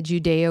and the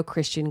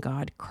Judeo-Christian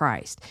god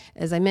Christ.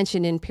 As I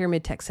mentioned in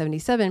Pyramid Text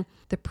 77,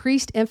 the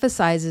priest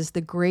emphasizes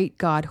the great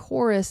god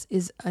Horus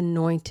is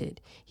anointed.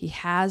 He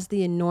has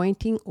the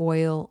anointing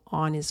oil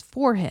on his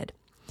forehead.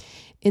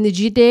 In the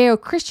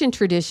Judeo-Christian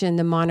tradition,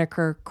 the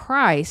moniker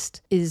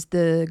Christ is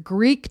the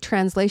Greek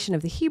translation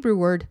of the Hebrew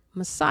word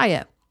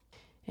Messiah.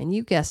 And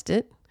you guessed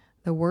it,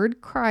 the word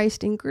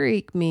Christ in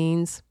Greek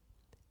means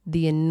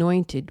the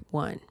anointed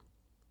one.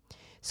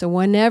 So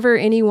whenever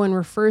anyone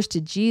refers to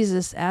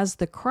Jesus as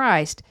the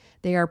Christ,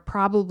 they are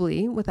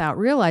probably, without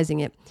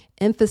realizing it,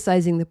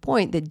 emphasizing the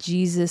point that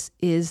Jesus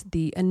is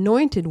the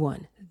anointed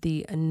one,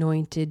 the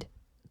anointed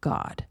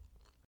God.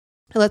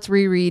 Let's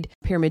reread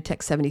Pyramid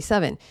Text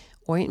 77.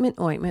 Ointment,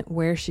 ointment,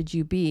 where should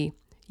you be?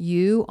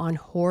 You on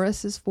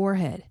Horus's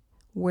forehead,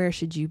 where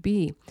should you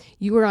be?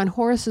 You are on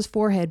Horus's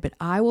forehead, but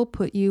I will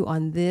put you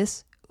on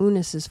this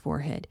Unus's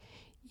forehead.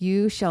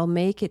 You shall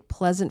make it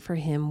pleasant for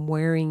him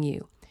wearing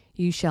you.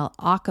 You shall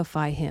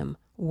occupy him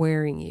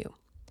wearing you.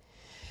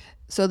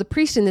 So the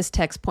priest in this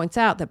text points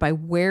out that by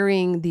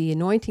wearing the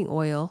anointing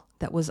oil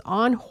that was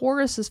on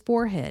Horus's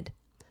forehead,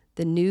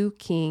 the new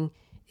king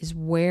is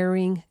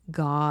wearing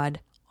God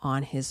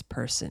on his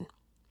person.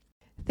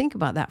 Think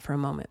about that for a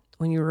moment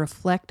when you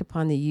reflect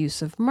upon the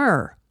use of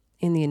myrrh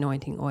in the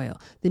anointing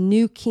oil. The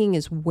new king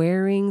is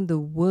wearing the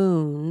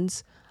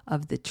wounds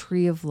of the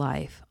tree of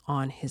life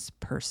on his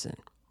person.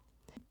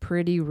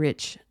 Pretty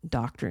rich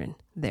doctrine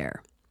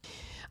there.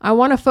 I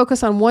want to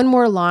focus on one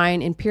more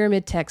line in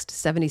Pyramid Text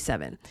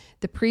 77.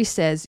 The priest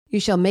says, you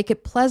shall make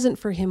it pleasant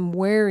for him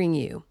wearing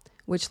you,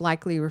 which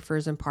likely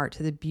refers in part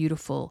to the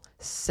beautiful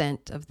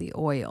scent of the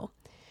oil.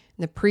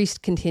 And the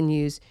priest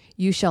continues,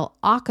 you shall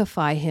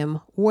occupy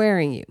him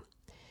wearing you.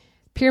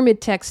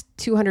 Pyramid text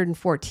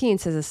 214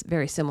 says a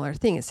very similar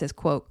thing. It says,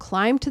 quote,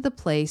 climb to the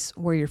place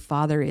where your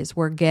father is,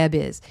 where Geb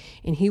is,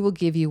 and he will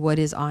give you what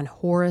is on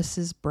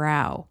Horus's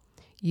brow.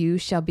 You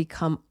shall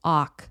become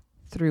Ak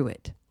through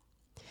it.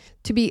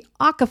 To be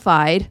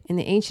Akified in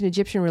the ancient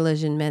Egyptian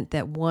religion meant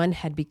that one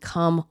had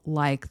become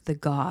like the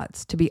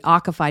gods. To be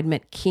Akified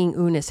meant King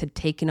Unas had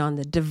taken on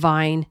the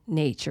divine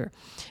nature.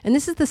 And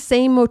this is the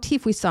same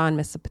motif we saw in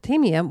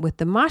Mesopotamia with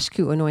the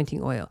Mashku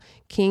anointing oil.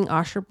 King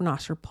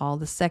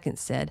Ashur-bal-Paul II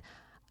said,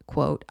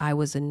 quote, I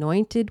was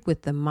anointed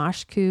with the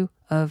Mashku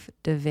of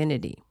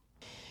divinity.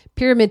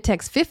 Pyramid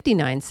text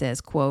 59 says,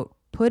 quote,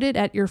 put it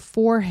at your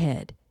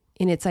forehead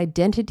in its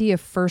identity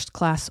of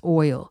first-class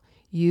oil.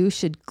 You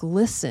should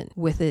glisten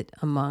with it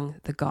among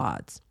the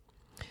gods.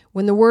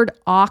 When the word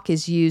Ak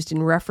is used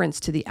in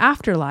reference to the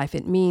afterlife,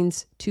 it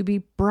means to be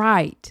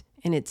bright,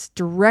 and it's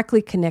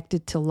directly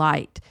connected to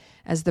light,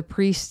 as the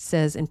priest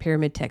says in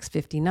Pyramid Text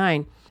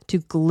 59, to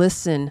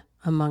glisten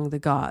among the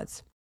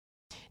gods.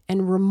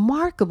 And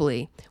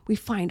remarkably, we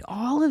find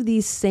all of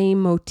these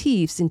same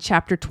motifs in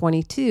chapter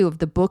 22 of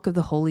the Book of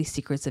the Holy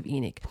Secrets of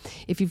Enoch.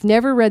 If you've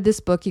never read this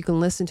book, you can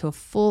listen to a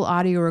full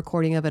audio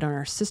recording of it on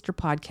our sister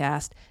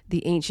podcast,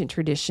 The Ancient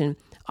Tradition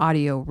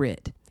Audio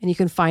Writ. And you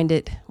can find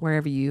it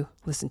wherever you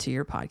listen to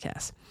your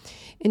podcasts.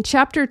 In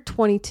chapter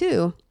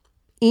 22,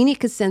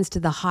 Enoch ascends to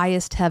the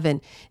highest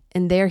heaven,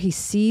 and there he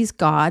sees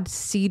God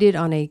seated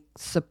on a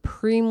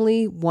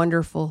supremely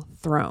wonderful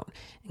throne.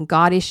 And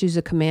God issues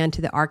a command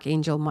to the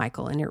archangel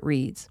Michael, and it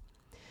reads,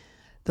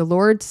 the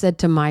Lord said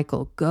to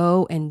Michael,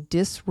 go and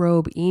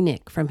disrobe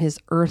Enoch from his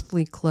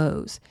earthly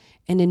clothes,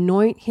 and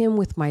anoint him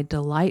with my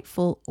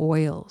delightful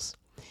oils,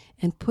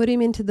 and put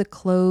him into the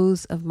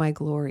clothes of my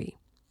glory.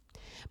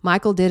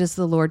 Michael did as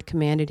the Lord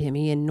commanded him.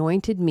 He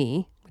anointed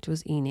me, which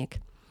was Enoch,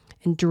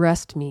 and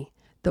dressed me.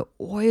 The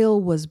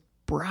oil was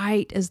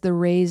bright as the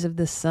rays of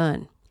the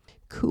sun,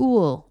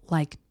 cool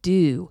like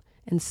dew,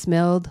 and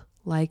smelled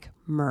like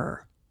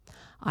myrrh.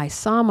 I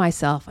saw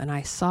myself, and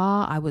I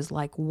saw I was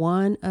like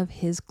one of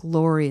his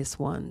glorious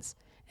ones,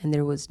 and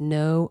there was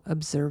no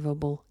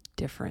observable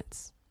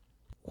difference.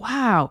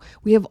 Wow,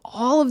 we have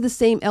all of the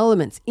same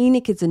elements.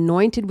 Enoch is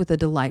anointed with a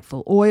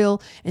delightful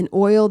oil, an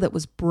oil that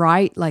was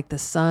bright like the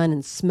sun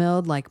and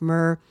smelled like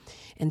myrrh.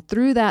 And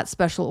through that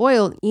special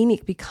oil,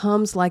 Enoch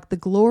becomes like the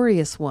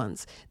glorious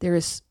ones. There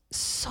is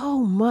so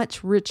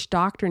much rich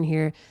doctrine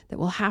here that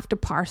we'll have to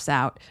parse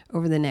out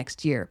over the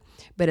next year.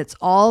 But it's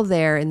all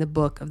there in the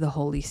Book of the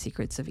Holy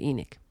Secrets of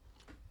Enoch.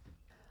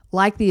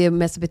 Like the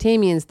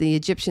Mesopotamians, the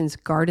Egyptians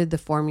guarded the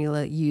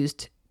formula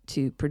used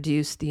to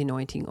produce the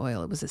anointing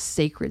oil. It was a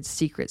sacred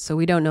secret, so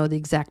we don't know the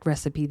exact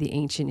recipe the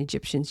ancient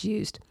Egyptians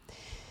used.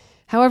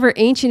 However,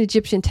 ancient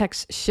Egyptian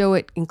texts show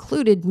it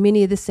included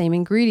many of the same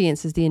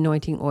ingredients as the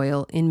anointing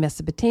oil in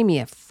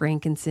Mesopotamia: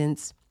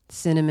 frankincense,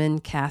 cinnamon,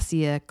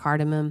 cassia,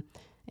 cardamom,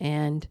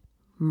 and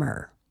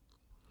myrrh.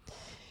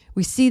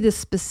 We see the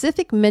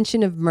specific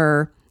mention of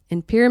myrrh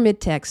in Pyramid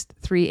Text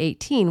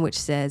 3:18, which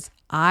says,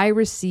 I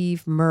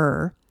receive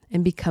myrrh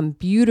and become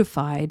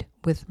beautified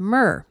with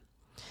myrrh.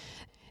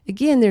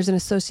 Again, there's an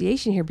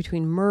association here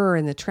between myrrh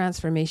and the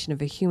transformation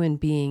of a human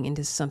being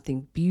into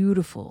something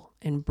beautiful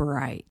and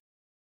bright.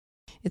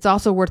 It's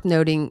also worth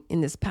noting in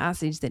this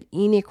passage that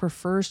Enoch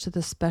refers to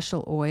the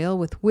special oil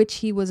with which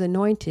he was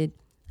anointed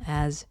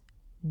as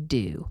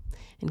dew.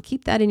 And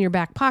keep that in your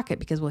back pocket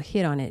because we'll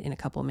hit on it in a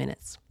couple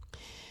minutes.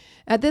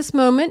 At this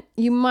moment,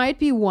 you might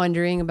be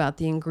wondering about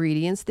the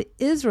ingredients the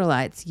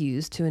Israelites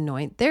used to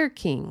anoint their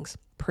kings,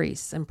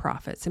 priests, and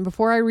prophets. And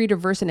before I read a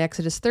verse in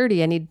Exodus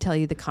 30, I need to tell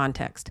you the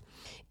context.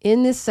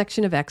 In this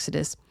section of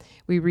Exodus,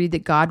 we read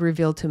that God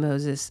revealed to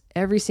Moses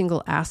every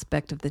single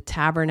aspect of the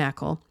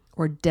tabernacle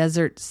or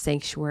desert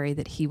sanctuary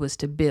that he was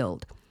to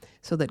build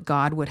so that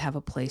God would have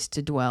a place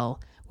to dwell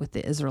with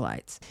the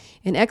Israelites.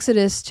 In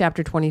Exodus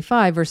chapter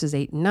 25, verses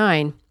 8 and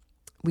 9,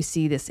 we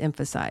see this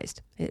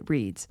emphasized. It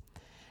reads,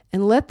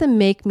 And let them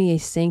make me a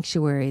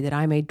sanctuary that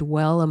I may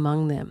dwell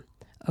among them,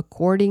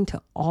 according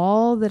to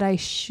all that I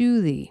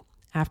shew thee,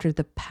 after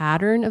the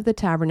pattern of the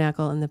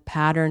tabernacle and the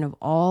pattern of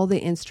all the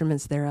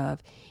instruments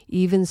thereof,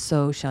 even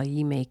so shall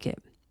ye make it.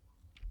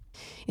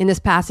 In this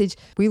passage,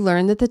 we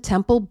learn that the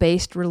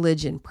temple-based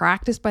religion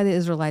practiced by the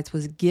Israelites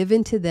was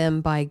given to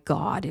them by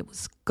God. It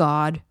was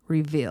God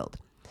revealed.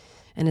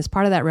 And as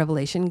part of that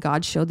revelation,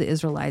 God showed the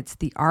Israelites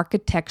the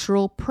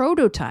architectural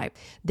prototype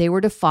they were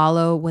to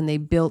follow when they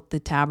built the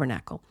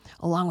tabernacle,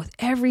 along with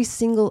every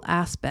single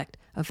aspect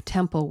of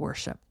temple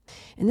worship.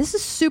 And this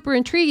is super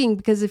intriguing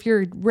because if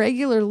you're a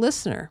regular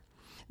listener,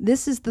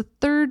 this is the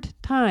third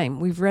time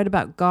we've read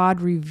about God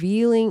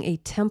revealing a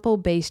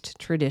temple-based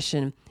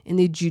tradition in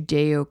the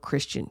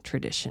Judeo-Christian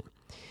tradition.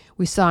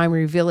 We saw him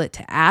reveal it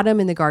to Adam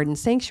in the garden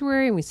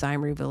sanctuary, and we saw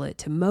him reveal it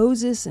to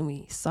Moses, and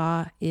we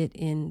saw it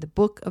in the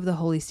Book of the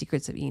Holy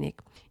Secrets of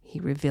Enoch. He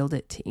revealed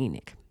it to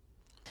Enoch.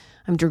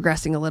 I'm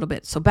digressing a little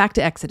bit. So back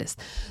to Exodus.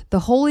 The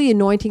holy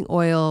anointing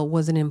oil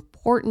was an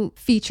important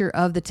feature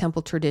of the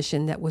temple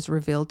tradition that was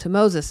revealed to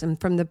Moses.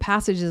 And from the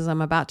passages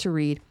I'm about to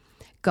read,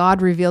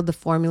 God revealed the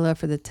formula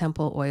for the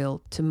temple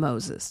oil to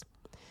Moses.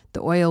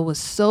 The oil was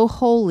so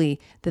holy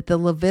that the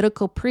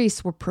Levitical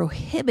priests were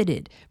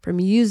prohibited from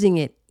using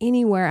it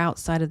anywhere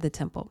outside of the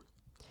temple.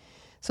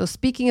 So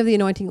speaking of the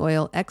anointing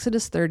oil,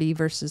 Exodus 30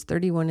 verses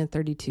 31 and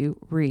 32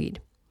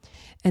 read,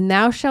 "And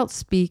thou shalt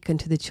speak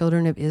unto the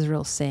children of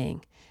Israel,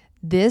 saying,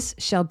 This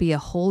shall be a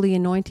holy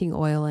anointing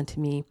oil unto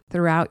me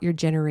throughout your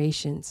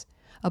generations.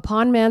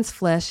 Upon man's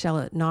flesh shall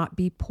it not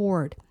be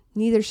poured,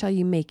 neither shall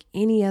you make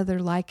any other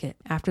like it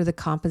after the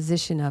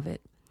composition of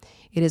it.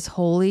 It is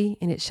holy,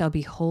 and it shall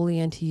be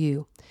holy unto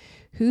you.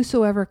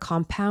 Whosoever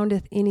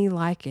compoundeth any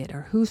like it,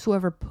 or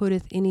whosoever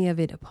putteth any of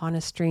it upon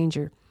a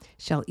stranger,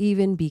 shall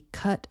even be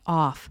cut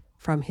off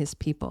from his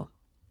people."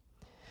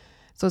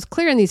 So it's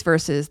clear in these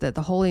verses that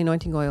the holy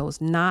anointing oil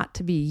was not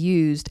to be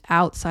used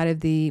outside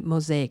of the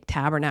Mosaic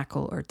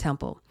tabernacle or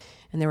temple.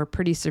 And there were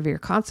pretty severe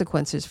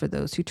consequences for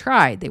those who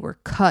tried. They were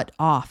cut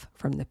off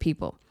from the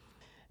people.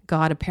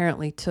 God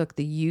apparently took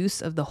the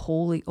use of the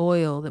holy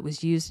oil that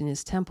was used in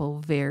his temple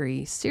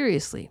very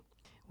seriously.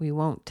 We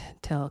won't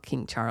tell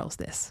King Charles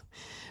this.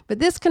 But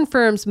this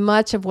confirms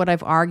much of what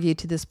I've argued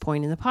to this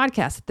point in the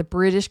podcast. The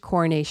British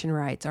coronation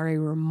rites are a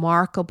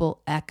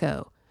remarkable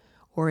echo,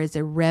 or is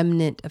a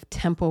remnant of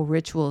temple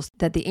rituals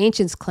that the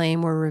ancients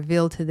claim were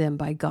revealed to them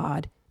by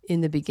God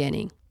in the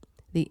beginning,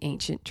 the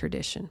ancient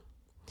tradition.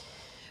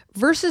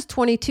 Verses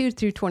 22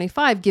 through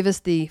 25 give us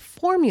the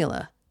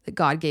formula that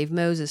God gave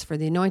Moses for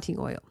the anointing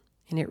oil.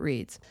 And it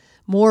reads,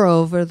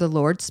 "Moreover, the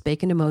Lord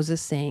spake unto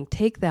Moses, saying,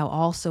 Take thou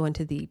also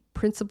unto thee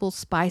principal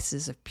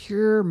spices of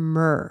pure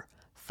myrrh,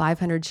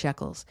 500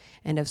 shekels,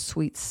 and of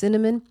sweet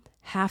cinnamon,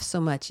 half so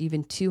much,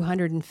 even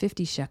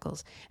 250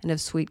 shekels, and of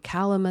sweet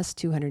calamus,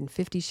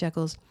 250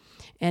 shekels,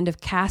 and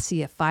of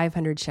cassia,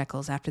 500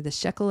 shekels, after the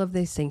shekel of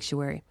the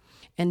sanctuary,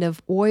 and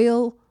of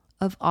oil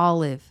of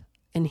olive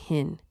and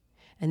hin.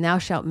 And thou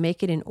shalt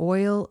make it an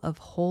oil of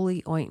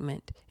holy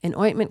ointment, an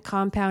ointment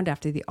compound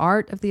after the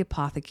art of the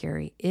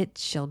apothecary. It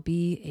shall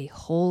be a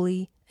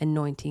holy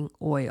anointing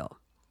oil."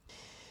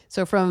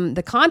 So from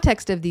the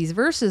context of these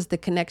verses, the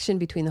connection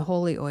between the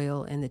holy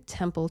oil and the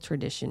temple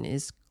tradition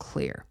is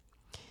clear.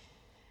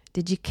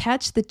 Did you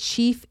catch the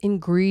chief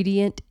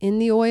ingredient in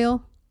the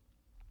oil?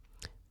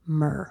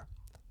 Myrrh.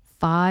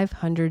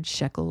 500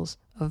 shekels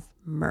of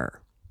myrrh.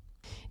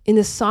 In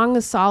the Song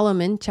of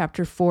Solomon,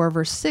 chapter 4,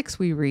 verse 6,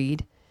 we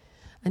read,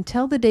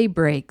 "Until the day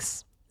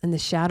breaks and the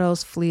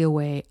shadows flee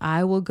away,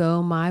 I will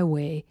go my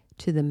way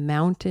to the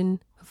mountain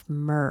of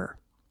myrrh."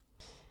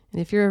 And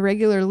if you're a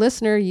regular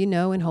listener, you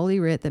know in Holy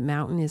Writ that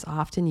mountain is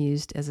often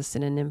used as a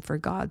synonym for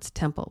God's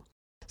temple.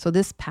 So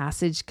this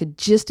passage could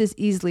just as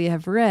easily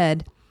have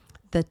read,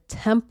 "the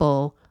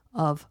temple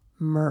of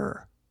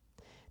myrrh."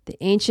 The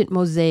ancient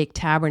Mosaic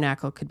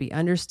tabernacle could be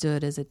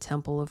understood as a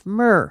temple of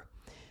myrrh.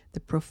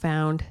 The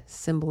profound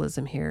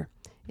symbolism here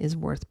is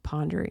worth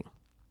pondering.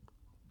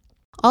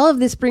 All of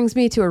this brings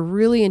me to a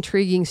really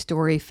intriguing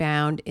story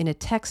found in a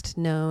text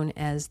known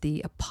as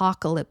the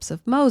Apocalypse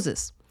of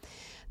Moses.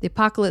 The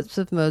Apocalypse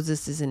of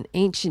Moses is an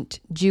ancient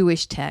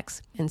Jewish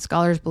text, and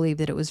scholars believe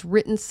that it was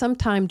written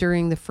sometime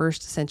during the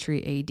 1st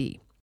century AD.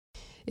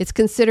 It's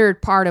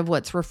considered part of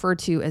what's referred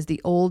to as the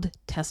Old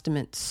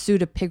Testament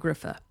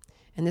pseudepigrapha,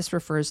 and this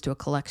refers to a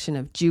collection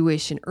of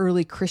Jewish and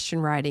early Christian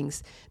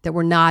writings that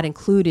were not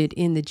included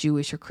in the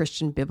Jewish or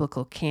Christian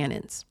biblical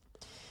canons.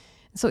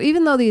 So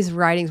even though these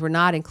writings were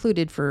not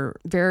included for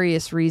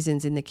various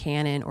reasons in the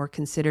canon or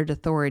considered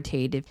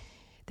authoritative,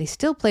 they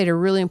still played a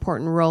really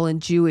important role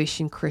in Jewish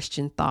and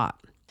Christian thought.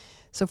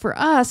 So for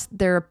us,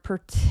 they're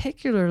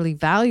particularly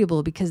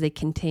valuable because they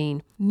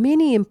contain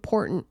many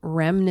important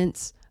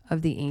remnants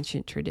of the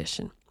ancient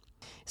tradition.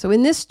 So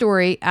in this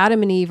story,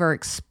 Adam and Eve are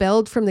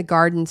expelled from the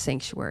garden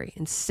sanctuary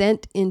and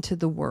sent into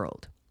the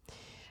world.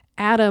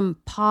 Adam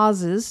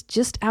pauses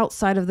just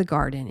outside of the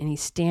garden, and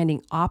he's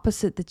standing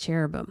opposite the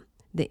cherubim,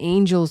 the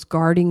angels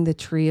guarding the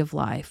tree of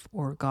life,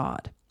 or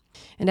God.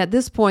 And at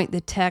this point,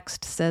 the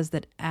text says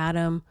that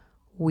Adam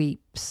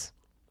weeps.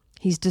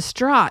 He's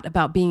distraught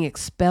about being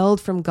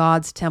expelled from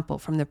God's temple,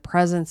 from the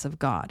presence of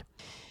God.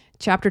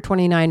 Chapter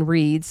 29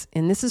 reads,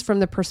 and this is from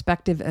the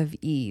perspective of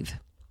Eve.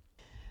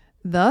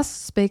 "Thus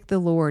spake the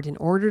Lord, and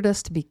ordered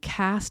us to be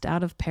cast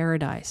out of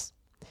paradise.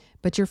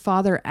 But your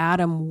father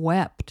Adam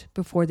wept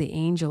before the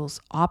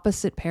angels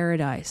opposite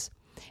paradise.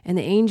 And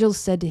the angels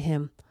said to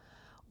him,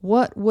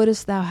 What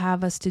wouldest thou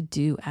have us to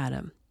do,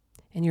 Adam?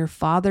 And your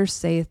father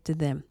saith to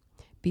them,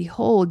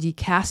 Behold, ye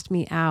cast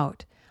me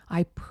out.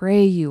 I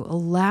pray you,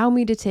 allow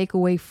me to take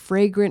away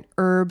fragrant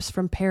herbs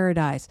from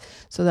paradise,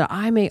 so that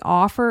I may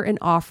offer an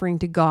offering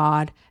to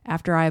God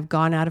after I have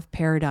gone out of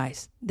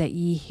paradise, that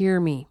ye hear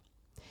me.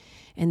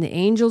 And the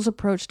angels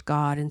approached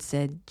God and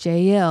said,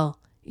 Jael,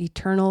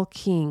 eternal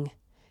King,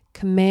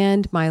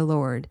 command, my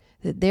Lord,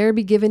 that there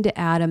be given to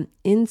Adam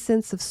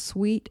incense of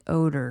sweet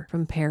odor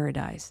from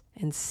paradise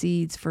and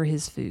seeds for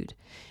his food.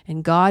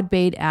 And God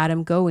bade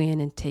Adam go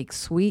in and take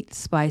sweet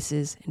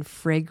spices and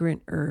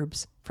fragrant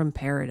herbs from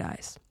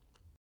paradise."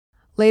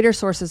 Later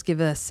sources give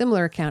a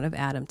similar account of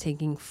Adam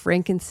taking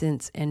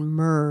frankincense and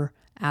myrrh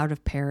out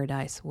of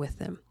paradise with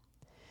them.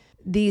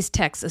 These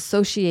texts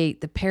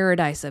associate the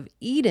paradise of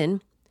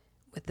Eden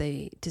with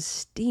a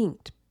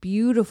distinct,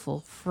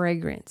 beautiful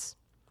fragrance,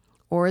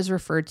 or is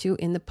referred to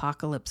in the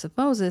Apocalypse of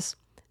Moses,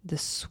 the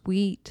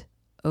sweet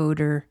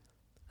odor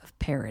of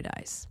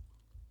paradise.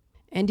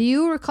 And do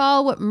you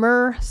recall what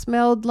myrrh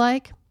smelled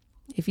like?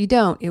 If you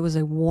don't, it was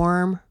a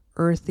warm,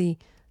 earthy,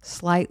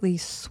 slightly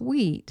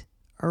sweet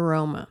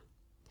aroma.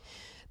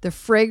 The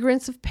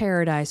fragrance of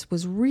paradise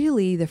was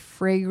really the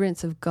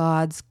fragrance of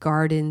God's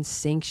garden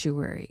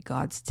sanctuary,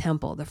 God's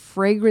temple, the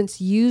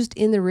fragrance used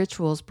in the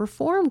rituals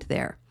performed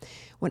there.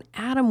 When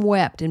Adam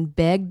wept and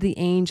begged the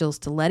angels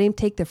to let him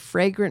take the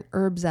fragrant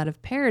herbs out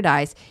of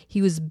paradise,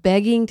 he was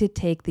begging to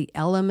take the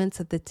elements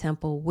of the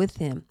temple with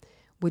him,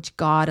 which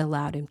God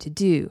allowed him to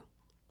do.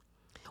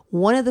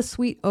 One of the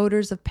sweet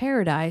odors of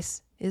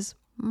paradise is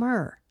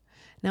myrrh.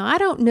 Now, I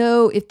don't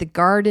know if the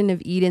Garden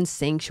of Eden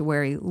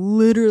sanctuary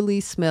literally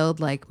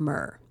smelled like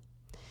myrrh.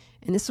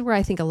 And this is where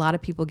I think a lot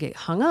of people get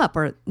hung up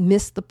or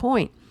miss the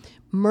point.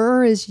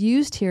 Myrrh is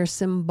used here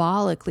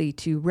symbolically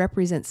to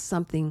represent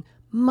something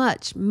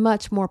much,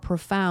 much more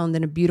profound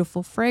than a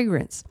beautiful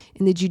fragrance.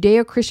 In the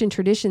Judeo-Christian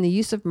tradition, the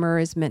use of myrrh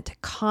is meant to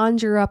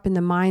conjure up in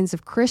the minds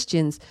of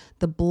Christians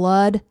the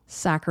blood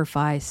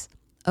sacrifice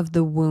of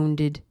the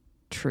wounded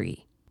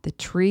tree, the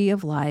tree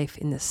of life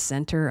in the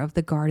center of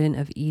the Garden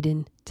of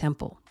Eden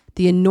temple,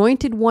 the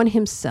anointed one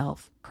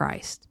himself,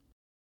 Christ.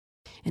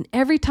 And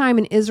every time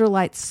an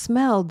Israelite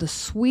smelled the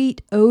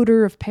sweet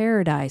odor of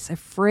paradise, a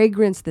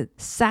fragrance that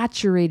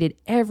saturated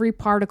every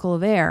particle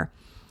of air,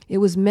 it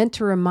was meant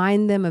to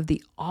remind them of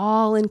the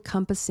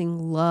all-encompassing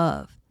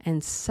love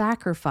and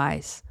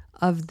sacrifice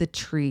of the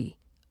tree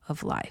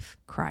of life,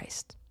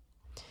 Christ.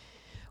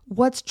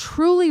 What's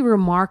truly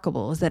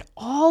remarkable is that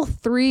all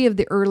three of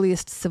the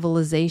earliest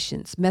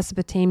civilizations,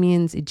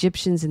 Mesopotamians,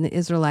 Egyptians, and the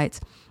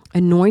Israelites,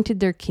 anointed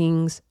their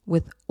kings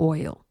with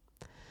oil,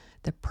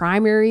 the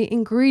primary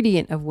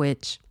ingredient of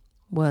which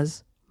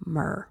was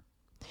myrrh.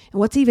 And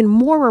what's even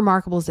more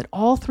remarkable is that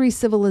all three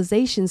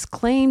civilizations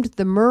claimed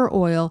the myrrh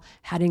oil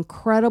had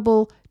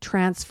incredible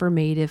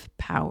transformative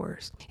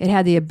powers. It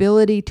had the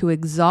ability to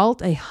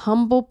exalt a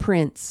humble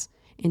prince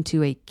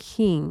into a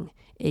king,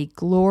 a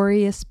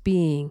glorious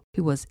being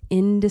who was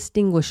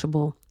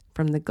indistinguishable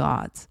from the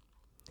gods.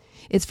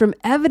 It's from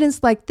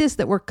evidence like this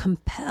that we're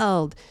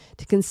compelled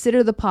to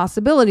consider the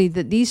possibility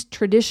that these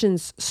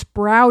traditions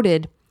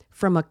sprouted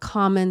from a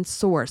common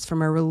source,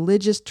 from a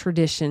religious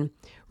tradition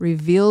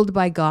revealed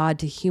by God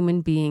to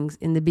human beings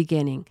in the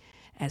beginning,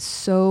 as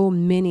so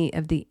many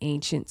of the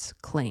ancients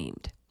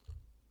claimed.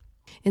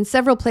 In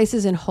several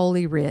places in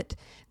Holy Writ,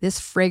 this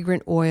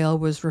fragrant oil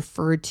was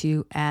referred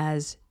to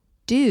as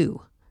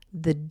dew,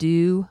 the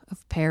dew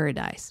of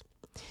paradise.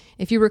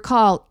 If you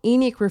recall,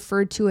 Enoch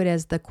referred to it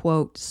as the,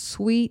 quote,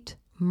 sweet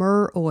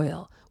myrrh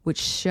oil, which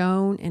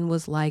shone and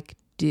was like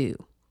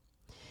dew.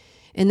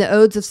 In the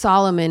Odes of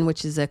Solomon,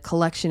 which is a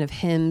collection of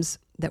hymns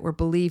that were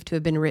believed to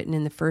have been written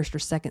in the 1st or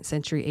 2nd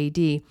century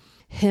AD,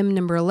 hymn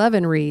number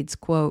 11 reads,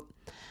 quote,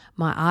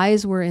 my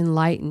eyes were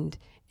enlightened,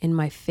 and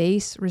my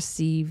face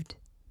received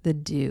the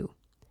dew,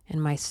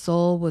 and my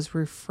soul was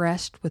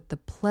refreshed with the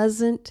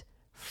pleasant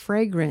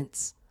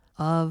fragrance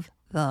of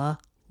the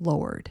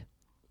Lord.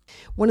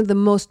 One of the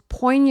most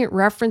poignant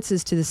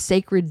references to the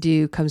sacred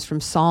dew comes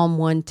from Psalm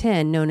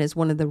 110, known as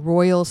one of the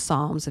royal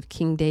psalms of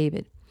King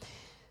David.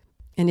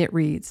 And it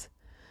reads,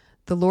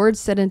 the Lord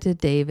said unto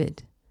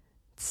David,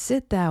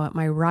 sit thou at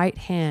my right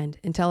hand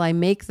until I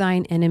make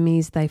thine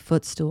enemies thy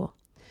footstool.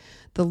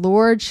 The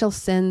Lord shall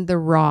send the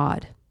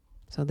rod.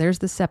 So there's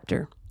the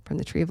scepter from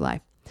the tree of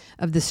life,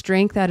 of the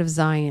strength out of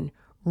Zion.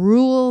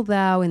 Rule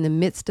thou in the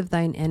midst of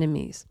thine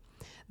enemies.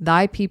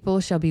 Thy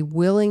people shall be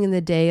willing in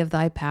the day of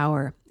thy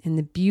power, in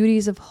the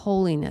beauties of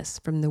holiness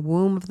from the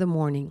womb of the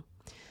morning.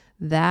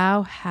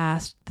 Thou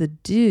hast the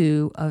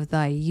dew of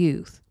thy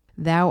youth.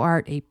 Thou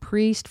art a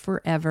priest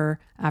forever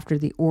after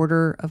the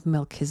order of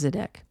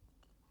Melchizedek.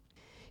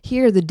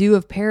 Here, the dew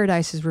of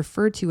paradise is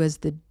referred to as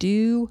the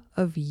dew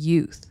of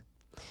youth.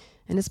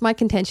 And it's my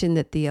contention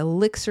that the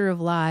elixir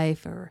of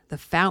life, or the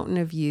fountain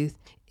of youth,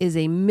 is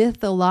a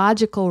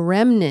mythological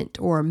remnant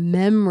or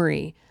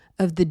memory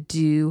of the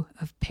dew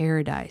of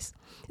paradise,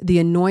 the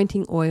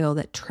anointing oil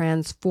that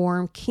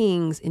transformed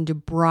kings into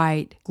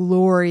bright,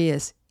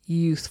 glorious,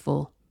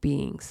 youthful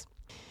beings.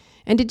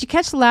 And did you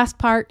catch the last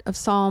part of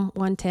Psalm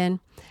 110?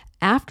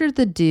 After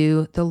the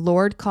dew, the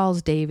Lord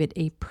calls David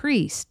a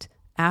priest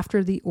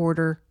after the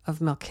order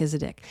of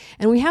Melchizedek.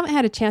 And we haven't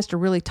had a chance to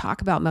really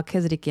talk about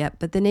Melchizedek yet,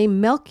 but the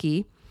name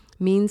Melchi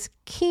means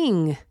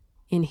king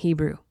in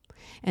Hebrew.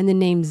 And the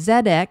name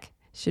Zedek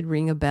should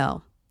ring a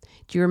bell.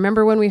 Do you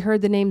remember when we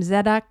heard the name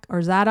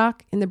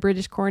Zadok in the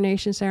British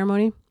coronation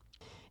ceremony?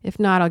 If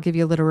not, I'll give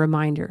you a little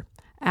reminder.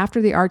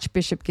 After the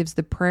archbishop gives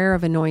the prayer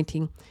of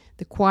anointing,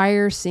 the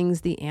choir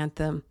sings the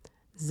anthem,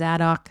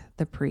 Zadok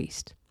the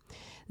priest.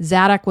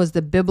 Zadok was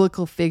the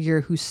biblical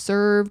figure who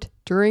served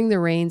during the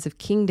reigns of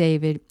King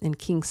David and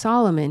King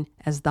Solomon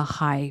as the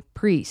high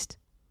priest.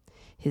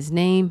 His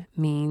name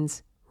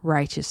means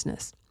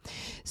righteousness.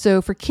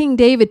 So for King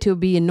David to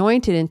be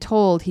anointed and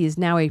told he is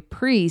now a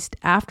priest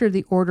after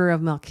the order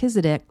of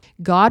Melchizedek,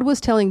 God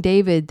was telling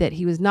David that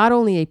he was not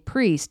only a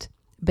priest,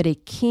 but a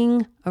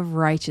king of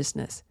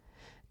righteousness.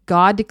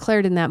 God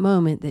declared in that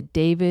moment that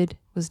David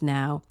was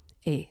now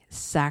a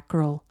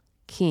sacral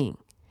king.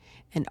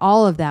 And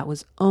all of that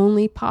was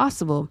only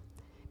possible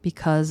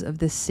because of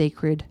the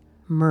sacred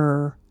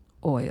myrrh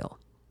oil.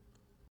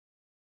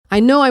 I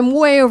know I'm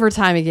way over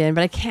time again,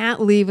 but I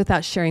can't leave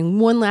without sharing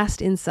one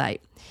last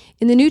insight.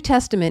 In the New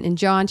Testament, in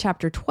John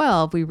chapter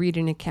 12, we read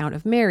an account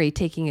of Mary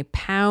taking a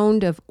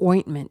pound of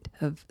ointment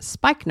of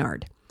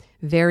spikenard,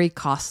 very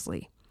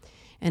costly,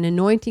 and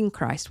anointing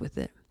Christ with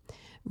it.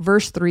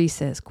 Verse 3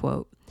 says,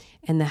 quote,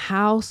 "And the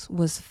house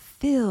was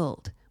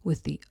filled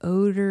with the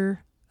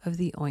odor of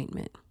the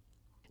ointment."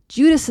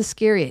 Judas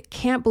Iscariot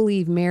can't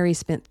believe Mary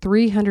spent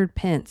 300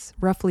 pence,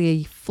 roughly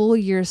a full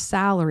year's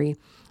salary,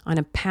 on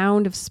a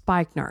pound of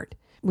spikenard,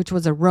 which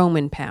was a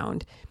Roman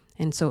pound,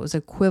 and so it was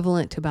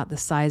equivalent to about the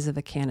size of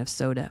a can of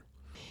soda.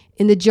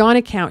 In the John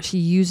account, she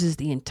uses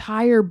the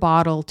entire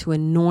bottle to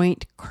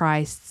anoint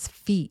Christ's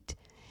feet.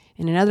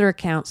 And in other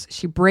accounts,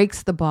 she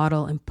breaks the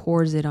bottle and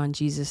pours it on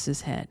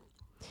Jesus' head.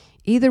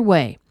 Either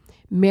way,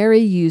 Mary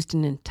used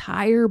an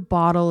entire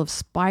bottle of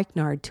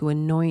spikenard to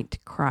anoint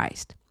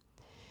Christ.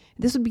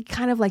 This would be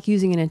kind of like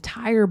using an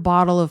entire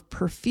bottle of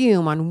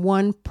perfume on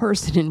one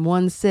person in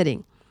one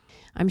sitting.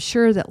 I'm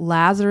sure that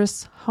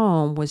Lazarus'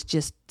 home was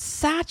just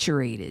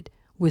saturated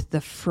with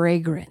the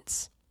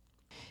fragrance.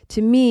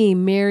 To me,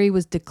 Mary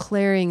was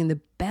declaring in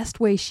the best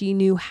way she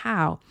knew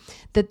how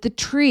that the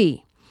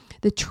tree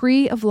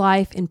of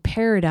life in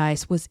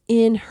paradise was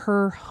in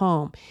her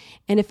home.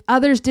 And if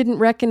others didn't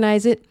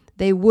recognize it,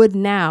 they would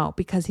now,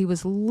 because he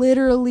was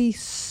literally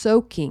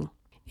soaking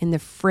in the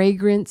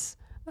fragrance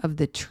of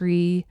the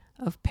tree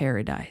of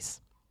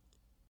paradise.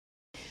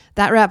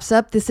 That wraps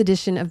up this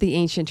edition of The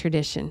Ancient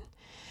Tradition.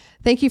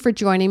 Thank you for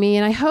joining me,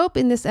 and I hope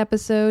in this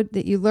episode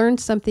that you learned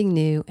something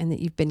new and that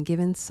you've been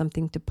given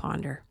something to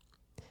ponder.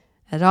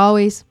 As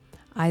always,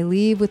 I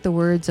leave with the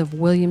words of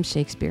William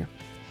Shakespeare.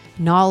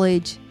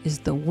 Knowledge is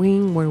the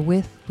wing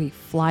wherewith we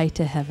fly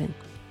to heaven.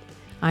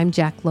 I'm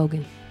Jack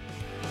Logan.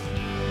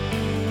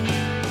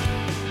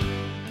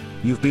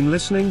 You've been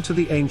listening to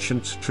The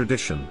Ancient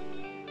Tradition,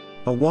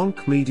 a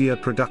Wonk Media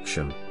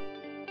production.